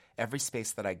if every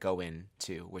space that I go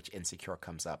into, which Insecure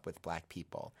comes up with Black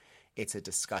people, it's a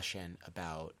discussion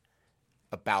about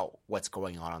what's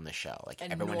going on the show. Like,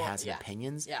 And everyone has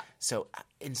opinions. Yeah. So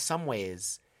in some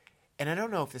ways, and I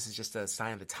don't know if this is just a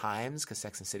sign of the times because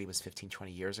Sex and the City was 15,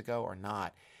 20 years ago or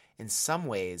not. In some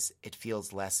ways, it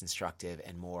feels less instructive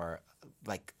and more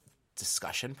like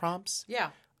discussion prompts. Yeah.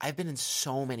 I've been in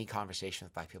so many conversations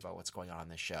with Black people about what's going on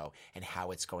this show and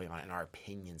how it's going on and our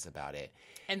opinions about it.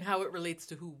 And how it relates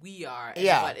to who we are and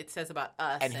Yeah. what it says about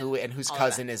us. And whose all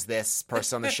cousin that. is this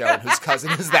person on the show and whose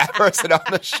cousin is that person on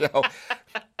the show.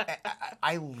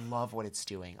 I love what it's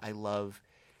doing.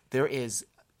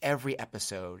 Every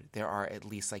episode, there are at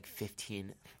least like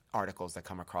 15 articles that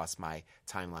come across my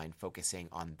timeline focusing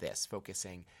on this,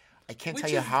 I can't tell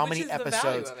you how many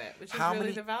episodes,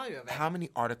 how many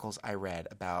articles I read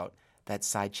about that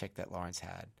side chick that Lawrence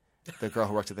had, the girl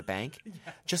who worked at the bank.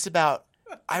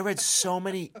 I read so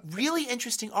many really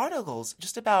interesting articles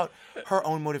just about her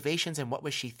own motivations and what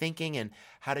was she thinking and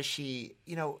how does she,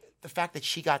 the fact that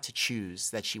she got to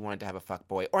choose that she wanted to have a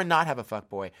fuckboy or not have a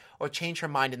fuckboy or change her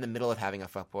mind in the middle of having a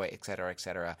fuckboy, et cetera, et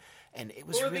cetera. And it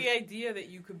was the idea that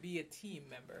you could be a team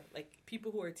member, like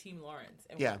people who are Team Lawrence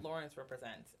and what Lawrence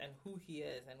represents and who he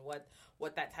is and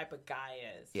what that type of guy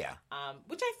is. Yeah.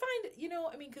 Which I find,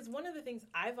 because one of the things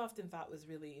I've often thought was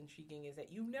really intriguing is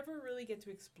that you never really get to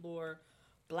explore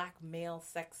Black male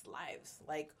sex lives,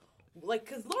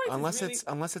 because Lawrence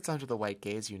unless it's under the white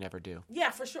gaze, you never do. Yeah,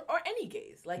 for sure, or any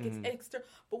gaze, it's extra.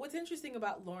 But what's interesting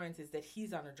about Lawrence is that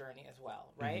he's on a journey as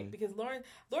well, right? Mm-hmm. Because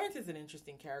Lawrence is an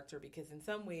interesting character because in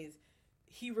some ways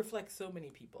he reflects so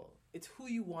many people. It's who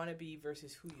you want to be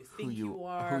versus who you think you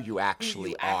are, who you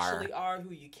actually are,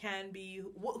 who you can be,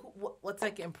 what's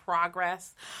like in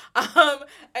progress,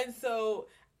 and so,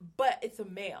 but it's a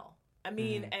male. I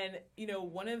mean, and,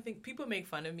 one of the things, people make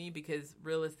fun of me because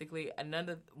realistically,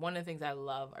 one of the things I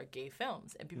love are gay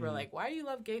films. And people are like, why do you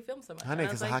love gay films so much? Honey,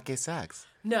 because of hot gay sex.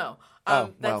 No,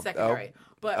 that's secondary.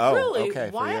 But really,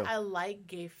 why I like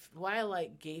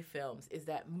gay films is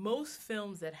that most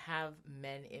films that have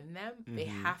men in them, they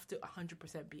have to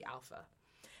 100% be alpha.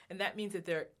 And that means that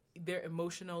their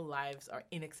emotional lives are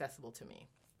inaccessible to me.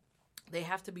 They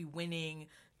have to be winning,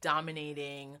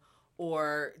 dominating,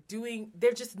 or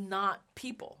they're just not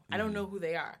people. I don't know who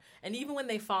they are. And even when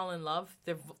they fall in love,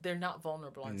 they're not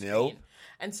vulnerable on screen.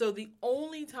 And so the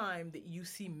only time that you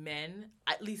see men,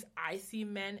 at least I see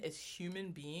men as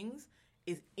human beings,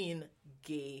 is in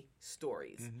gay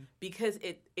stories. Because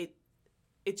it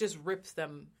just rips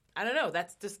them. I don't know.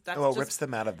 Rips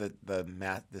them out of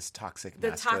this toxic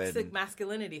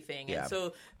masculinity thing. Yeah. And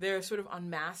so they're sort of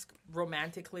unmasked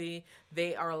romantically.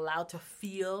 They are allowed to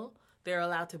feel. They're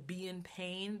allowed to be in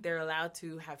pain. They're allowed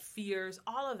to have fears,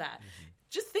 all of that.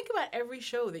 Just think about every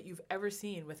show that you've ever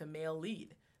seen with a male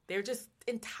lead. They're just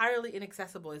entirely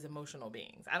inaccessible as emotional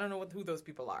beings. I don't know who those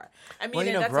people are. I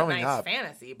mean, that's a nice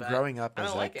fantasy, but growing up I as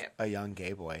don't like it. a young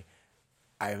gay boy,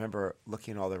 I remember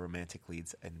looking at all the romantic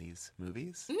leads in these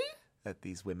movies that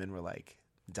these women were like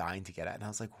dying to get at. And I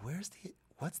was like, what's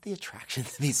the attraction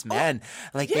to these men?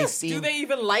 They seem. Do they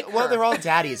even like her? Well, they're all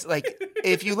daddies.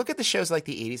 If you look at the shows like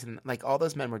the 80s and all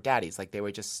those men were daddies.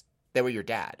 They were your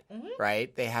dad,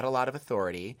 right? They had a lot of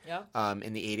authority. Yeah.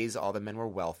 In the 80s, all the men were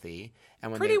wealthy.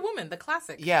 And when Pretty Woman, the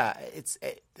classic. Yeah.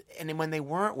 And when they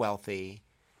weren't wealthy,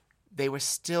 they were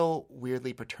still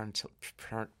weirdly paternal.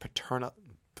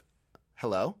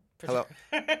 Hello? Hello?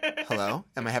 Hello?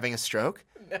 Am I having a stroke?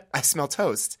 No. I smell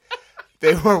toast.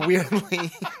 They were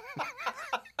weirdly...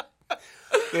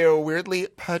 They were weirdly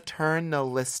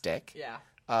paternalistic.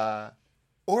 Yeah.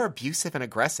 Or abusive and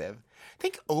aggressive.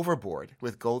 Think Overboard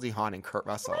with Goldie Hawn and Kurt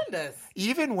Russell. Horrendous.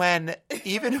 Even when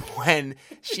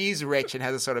she's rich and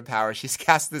has a sort of power, she's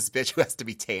cast this bitch who has to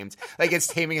be tamed. Like it's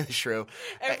Taming of the Shrew.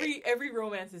 Every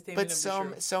romance is Taming But of the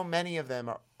Shrew. so many of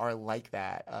them are like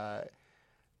that.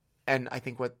 And I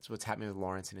think what's happening with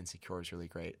Lawrence and Insecure is really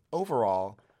great.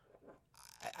 Overall,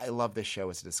 I love this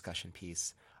show as a discussion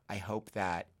piece. I hope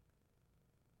that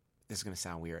this is going to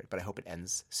sound weird, but I hope it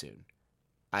ends soon.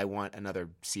 I want another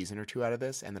season or two out of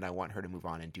this, and then I want her to move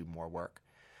on and do more work.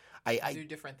 Do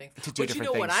different things. But you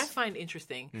know what I find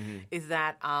interesting is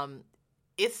that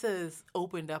Issa's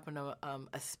opened up in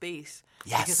a space.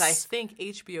 Yes. Because I think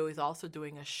HBO is also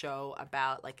doing a show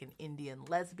about like an Indian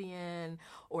lesbian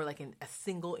or like a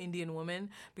single Indian woman.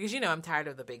 Because, I'm tired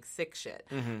of the big sick shit.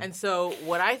 And so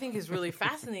what I think is really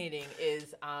fascinating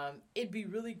is it'd be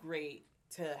really great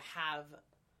to have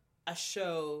a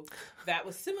show that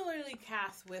was similarly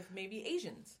cast with maybe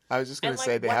Asians. I was just going to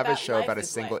say they have a show about a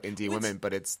single Indian woman,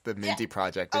 but it's the Mindy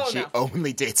Project, and she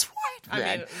only dates white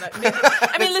men.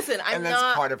 I mean, listen, and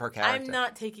that's part of her character. I'm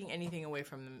not taking anything away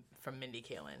from Mindy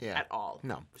Kaling at all.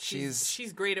 No,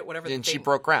 she's great at whatever. And she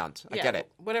broke ground. I get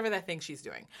it. Whatever that thing she's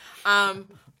doing.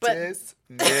 But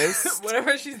dismissed.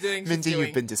 Whatever she's doing, Mindy, she's doing.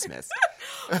 you've been dismissed.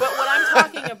 But what I'm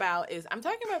talking about is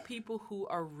people who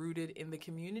are rooted in the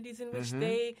communities in which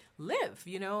they live,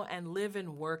 and live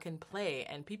and work and play,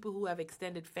 and people who have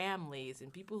extended families,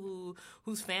 and people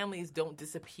whose families don't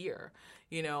disappear,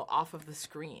 off of the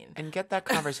screen. And get that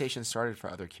conversation started for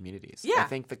other communities. Yeah, I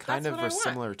think the kind of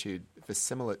verisimilitude.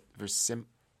 My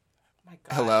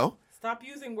God. Hello? Stop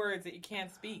using words that you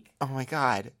can't speak. Oh my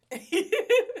God.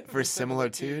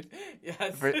 Verisimilitude?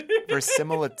 Yes.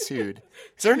 Verisimilitude.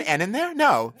 Is there an N in there?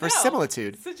 No.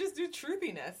 Verisimilitude. So just do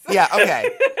truthiness. Yeah, okay.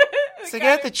 So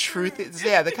get the truth.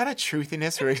 Yeah, the kind of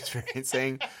truthiness we're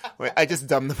experiencing. Wait, I just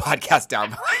dumbed the podcast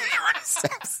down.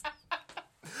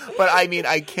 But I mean,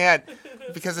 I can't,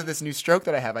 because of this new stroke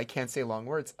that I have, I can't say long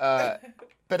words.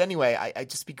 But anyway, I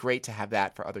just be great to have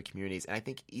that for other communities. And I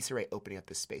think Issa Rae opening up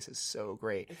this space is so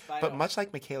great. But much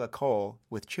like Michaela Cole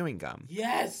with Chewing Gum.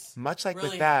 Yes. Much like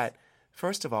with that,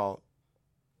 first of all,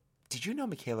 did you know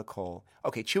Michaela Cole?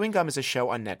 Okay, Chewing Gum is a show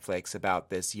on Netflix about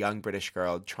this young British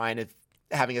girl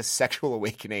having a sexual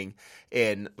awakening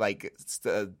in like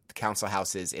the council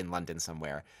houses in London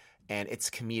somewhere. And it's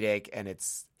comedic and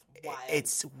it's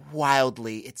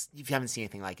wildly, if you haven't seen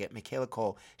anything like it, Michaela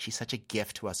Cole, she's such a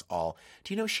gift to us all.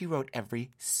 Do you know she wrote every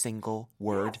single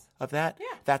word of that? Yeah.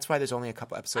 That's why there's only a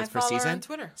couple episodes per season. I follow her on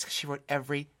Twitter. It's 'cause she wrote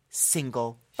every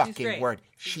single fucking word.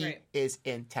 She's she is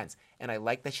intense. And I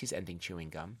like that she's ending Chewing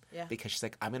Gum because she's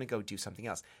like, I'm going to go do something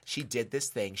else. She did this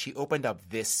thing. She opened up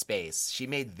this space. She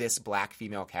made this black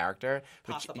female character,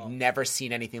 which you've never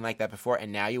seen anything like that before,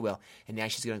 and now you will. And now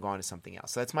she's going to go on to something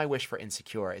else. So that's my wish for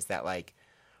Insecure is that, like,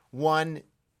 one,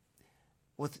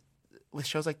 with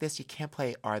shows like this, you can't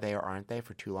play Are They or Aren't They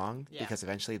for too long because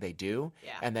eventually they do.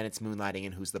 Yeah. And then it's Moonlighting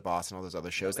and Who's the Boss and all those other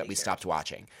shows that we stopped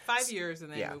watching. 5 years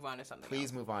and then move on to something Please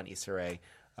else. Move on, Issa Rae.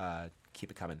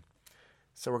 Keep it coming.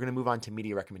 So we're going to move on to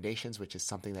media recommendations, which is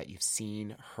something that you've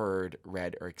seen, heard,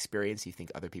 read, or experienced. You think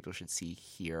other people should see,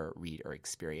 hear, read, or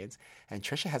experience. And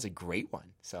Trisha has a great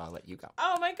one, so I'll let you go.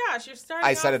 Oh my gosh, you're starting.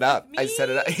 I set it up. Me? I set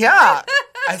it up. Yeah,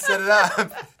 I set it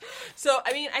up. So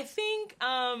I mean, I think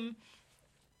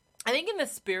in the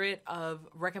spirit of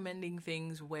recommending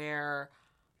things where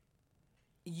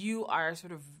you are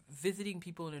sort of visiting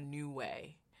people in a new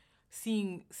way,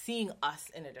 seeing us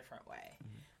in a different way.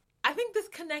 Mm-hmm. I think this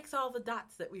connects all the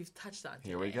dots that we've touched on today.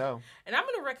 Here we go. And I'm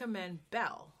going to recommend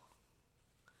Belle.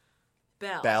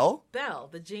 Belle? Belle,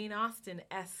 the Jane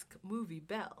Austen-esque movie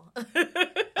Belle.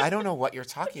 I don't know what you're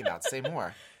talking about. Say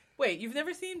more. Wait, you've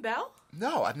never seen Belle?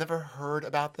 No, I've never heard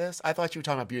about this. I thought you were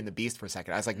talking about Beauty and the Beast for a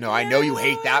second. I was like, no, I know you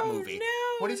hate that movie.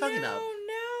 What are you talking about?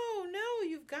 No,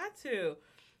 you've got to.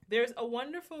 There's a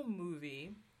wonderful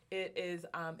movie. It is.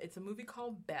 It's a movie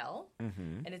called Belle,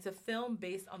 and it's a film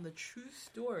based on the true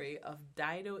story of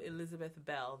Dido Elizabeth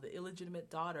Bell, the illegitimate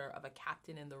daughter of a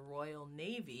captain in the Royal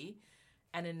Navy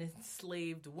and an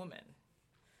enslaved woman.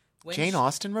 Jane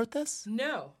Austen wrote this?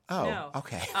 No. Oh, no.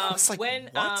 okay. I was like,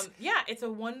 what? It's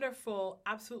a wonderful,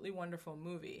 absolutely wonderful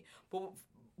movie. But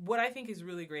what I think is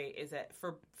really great is that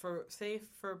for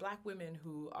Black women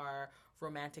who are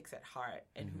romantics at heart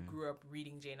and who grew up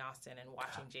reading Jane Austen and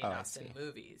watching Jane Austen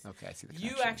movies. Okay, I see the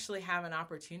connection. You actually have an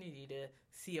opportunity to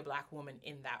see a Black woman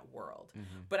in that world.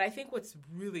 Mm-hmm. But I think what's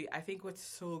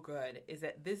so good is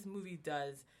that this movie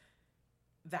does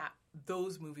that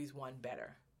those movies one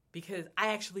better because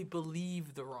I actually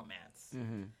believe the romance.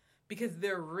 Mm-hmm. Because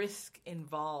there are risk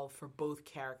involved for both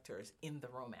characters in the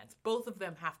romance. Both of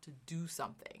them have to do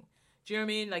something. Do you know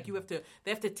what I mean? Like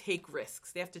they have to take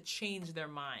risks. They have to change their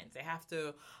minds. They have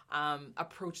to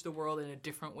approach the world in a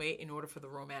different way in order for the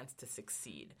romance to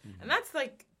succeed. And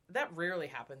that rarely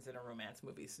happens in a romance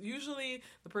movie. So usually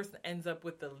the person ends up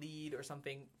with the lead or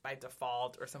something by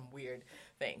default or some weird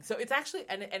thing. So it's actually,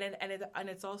 and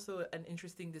it's also an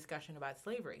interesting discussion about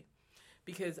slavery.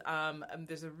 Because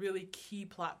there's a really key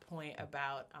plot point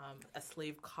about a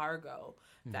slave cargo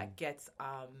that gets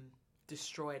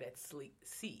destroyed at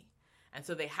sea. And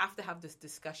so they have to have this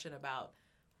discussion about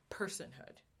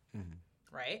personhood,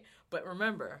 right? But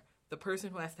remember, the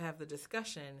person who has to have the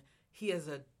discussion, he has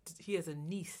a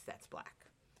niece that's black.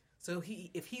 So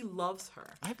if he loves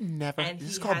her, I've never. And This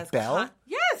is he called has Belle.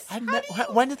 Yes.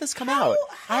 When did this come out?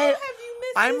 How have you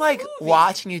missed I'm this like movie?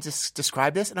 watching you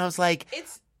describe this, and I was like,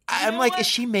 I'm like, what? is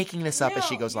she making this up as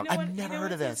she goes along? You know I've never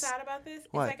heard of what's this. so sad about this?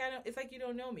 What? It's like you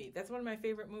don't know me. That's one of my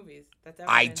favorite movies. That's ever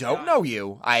I been don't done. know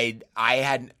you. I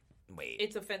hadn't. Wait.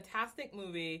 It's a fantastic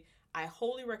movie. I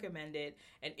wholly recommend it.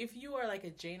 And if you are like a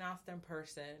Jane Austen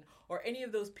person or any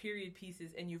of those period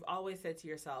pieces, and you've always said to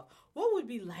yourself, "What would it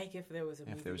be like if there was a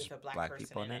movie with a black person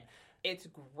people in it?" It's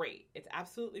great. It's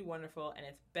absolutely wonderful, and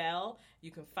it's Belle.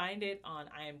 You can find it on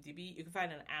IMDb. You can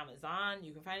find it on Amazon.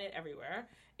 You can find it everywhere.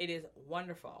 It is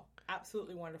wonderful,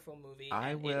 absolutely wonderful movie. I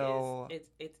and will.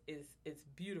 It's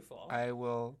beautiful. I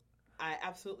will. I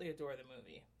absolutely adore the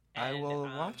movie. I And, will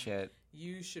watch it.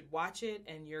 You should watch it,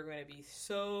 and you're going to be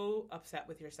so upset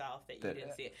with yourself that you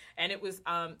didn't see it. And it was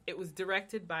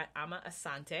directed by Ama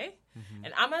Asante,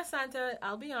 and Ama Asante,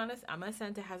 I'll be honest, Ama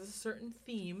Asante has a certain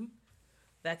theme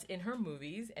that's in her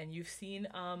movies, and you've seen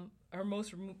her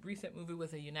most recent movie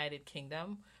was A United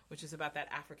Kingdom, which is about that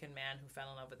African man who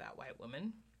fell in love with that white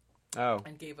woman. Oh,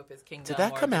 And gave up his kingdom. Did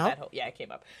that come out? Yeah, it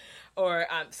came up. Or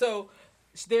so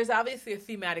there's obviously a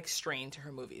thematic strain to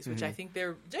her movies, which I think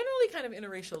they're generally kind of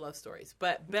interracial love stories.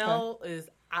 But Belle is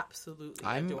absolutely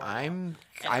adorable. I'm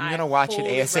And gonna watch it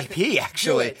wholly ASAP.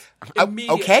 Actually, Do it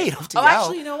immediately. okay. You don't have to yell.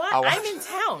 Actually, you know what? I'll I'm watch- in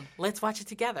town. Let's watch it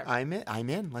together. I'm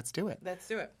in. Let's do it. Let's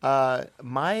do it. I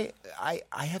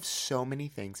have so many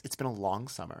things. It's been a long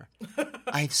summer.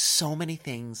 I have so many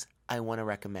things I want to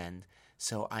recommend.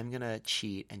 So I'm gonna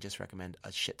cheat and just recommend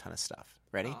a shit ton of stuff.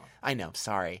 Ready? Oh. I know.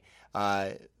 Sorry.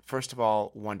 First of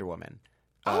all, Wonder Woman.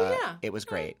 Oh, yeah. It was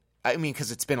great. I mean,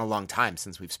 because it's been a long time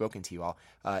since we've spoken to you all.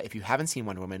 If you haven't seen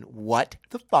Wonder Woman, what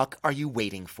the fuck are you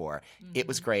waiting for? It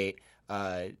was great.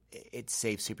 It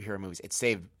saved superhero movies. It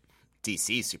saved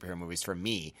DC superhero movies for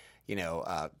me.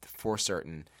 For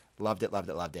certain. Loved it. What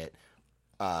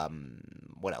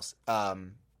else?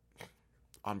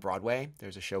 On Broadway,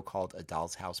 there's a show called A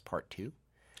Doll's House Part 2.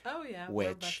 Oh yeah,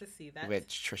 we're about to see that.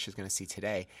 Which Trisha's going to see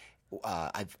today.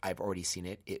 I've already seen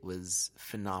it. It was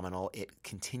phenomenal. It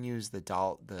continues the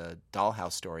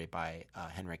Dollhouse story by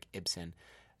Henrik Ibsen,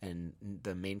 and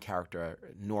the main character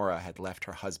Nora had left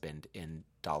her husband in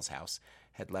Doll's House.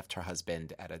 Had left her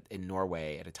husband in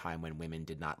Norway at a time when women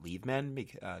did not leave men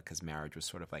because marriage was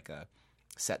sort of like a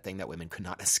set thing that women could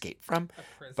not escape from.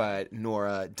 But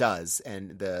Nora does,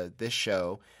 and this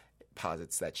show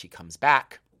posits that she comes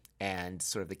back. And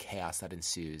sort of the chaos that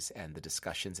ensues and the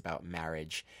discussions about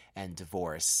marriage and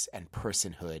divorce and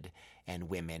personhood and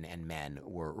women and men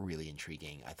were really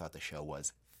intriguing. I thought the show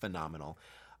was phenomenal.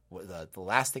 The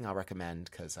last thing I'll recommend,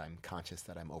 because I'm conscious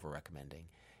that I'm over-recommending,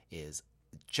 is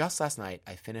just last night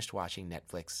I finished watching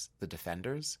Netflix The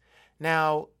Defenders.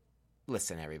 Now,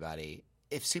 listen, everybody.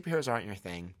 If superheroes aren't your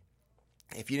thing,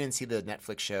 if you didn't see the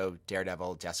Netflix show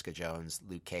Daredevil, Jessica Jones,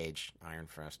 Luke Cage, Iron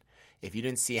Fist, if you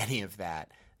didn't see any of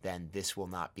that, then this will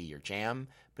not be your jam.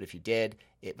 But if you did,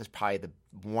 it was probably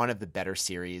one of the better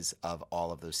series of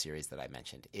all of those series that I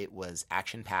mentioned. It was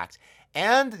action-packed.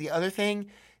 And the other thing,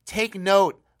 take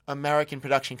note, American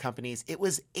production companies, it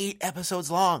was 8 episodes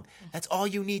long. That's all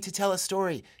you need to tell a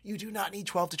story. You do not need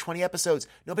 12 to 20 episodes.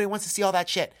 Nobody wants to see all that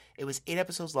shit. It was 8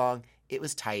 episodes long. It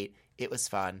was tight. It was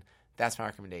fun. That's my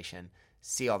recommendation.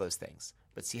 See all those things.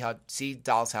 But see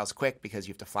Doll's House quick, because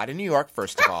you have to fly to New York,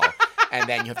 first of all. And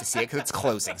then you have to see it because it's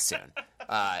closing soon.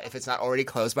 If it's not already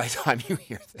closed by the time you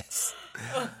hear this.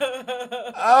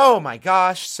 Oh, my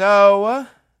gosh. So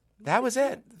that was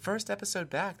it. First episode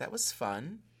back. That was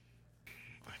fun.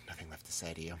 I have nothing left to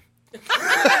say to you.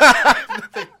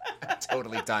 I'm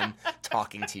totally done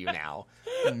talking to you now.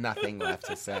 Nothing left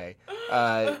to say.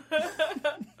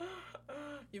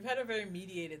 You've had a very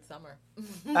mediated summer.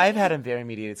 I've had a very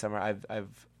mediated summer. Oh,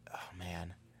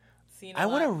 man. I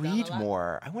want to read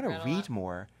more. I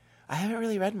haven't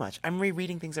really read much. I'm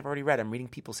rereading things I've already read. I'm reading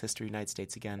People's History of the United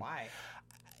States again. Why?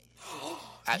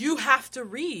 You have to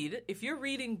read. If you're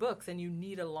reading books and you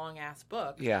need a long-ass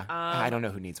book. Yeah. I don't know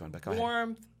who needs one, but go ahead.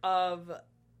 Warmth of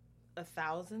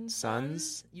 1,000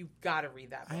 Sons? You gotta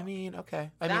read that book. I mean, okay.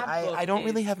 I That mean, book I don't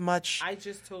really is- have much. I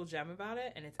just told Jem about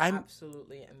it, and it's I'm-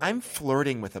 absolutely amazing. I'm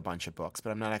flirting with a bunch of books,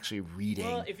 but I'm not actually reading.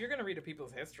 Well, if you're gonna read a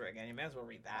people's history again, you may as well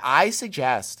read that. I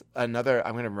suggest another.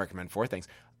 I'm going to recommend 4 things.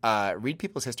 Read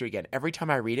People's History again. Every time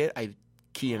I read it, I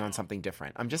key in on something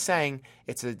different. I'm just saying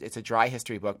it's a dry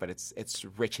history book, but it's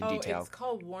rich in detail. It's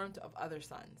called Warmth of Other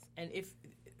Suns, and if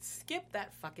skip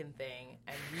that fucking thing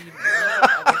and read Warmth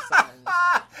of Other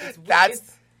Suns.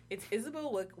 That's- It's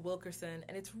Isabel Wilkerson,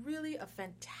 and it's really a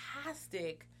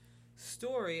fantastic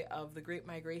story of the Great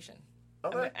Migration.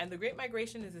 Okay. And the Great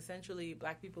Migration is essentially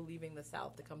black people leaving the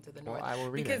South to come to the Well, North. I will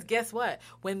read because it. guess what?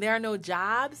 When there are no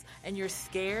jobs and you're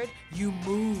scared, you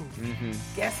move. Mm-hmm.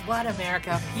 Guess what,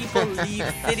 America? People leave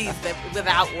cities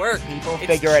without work. People It's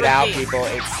figure it out, tricky. people.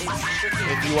 It's tricky.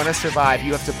 If you want to survive,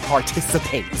 you have to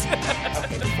participate.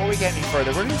 Okay, before we get any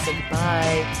further, we're going to say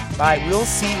goodbye. Bye.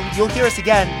 You'll hear us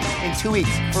again in 2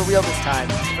 weeks. For real this time.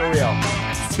 For real.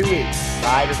 2 weeks.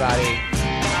 Bye, everybody.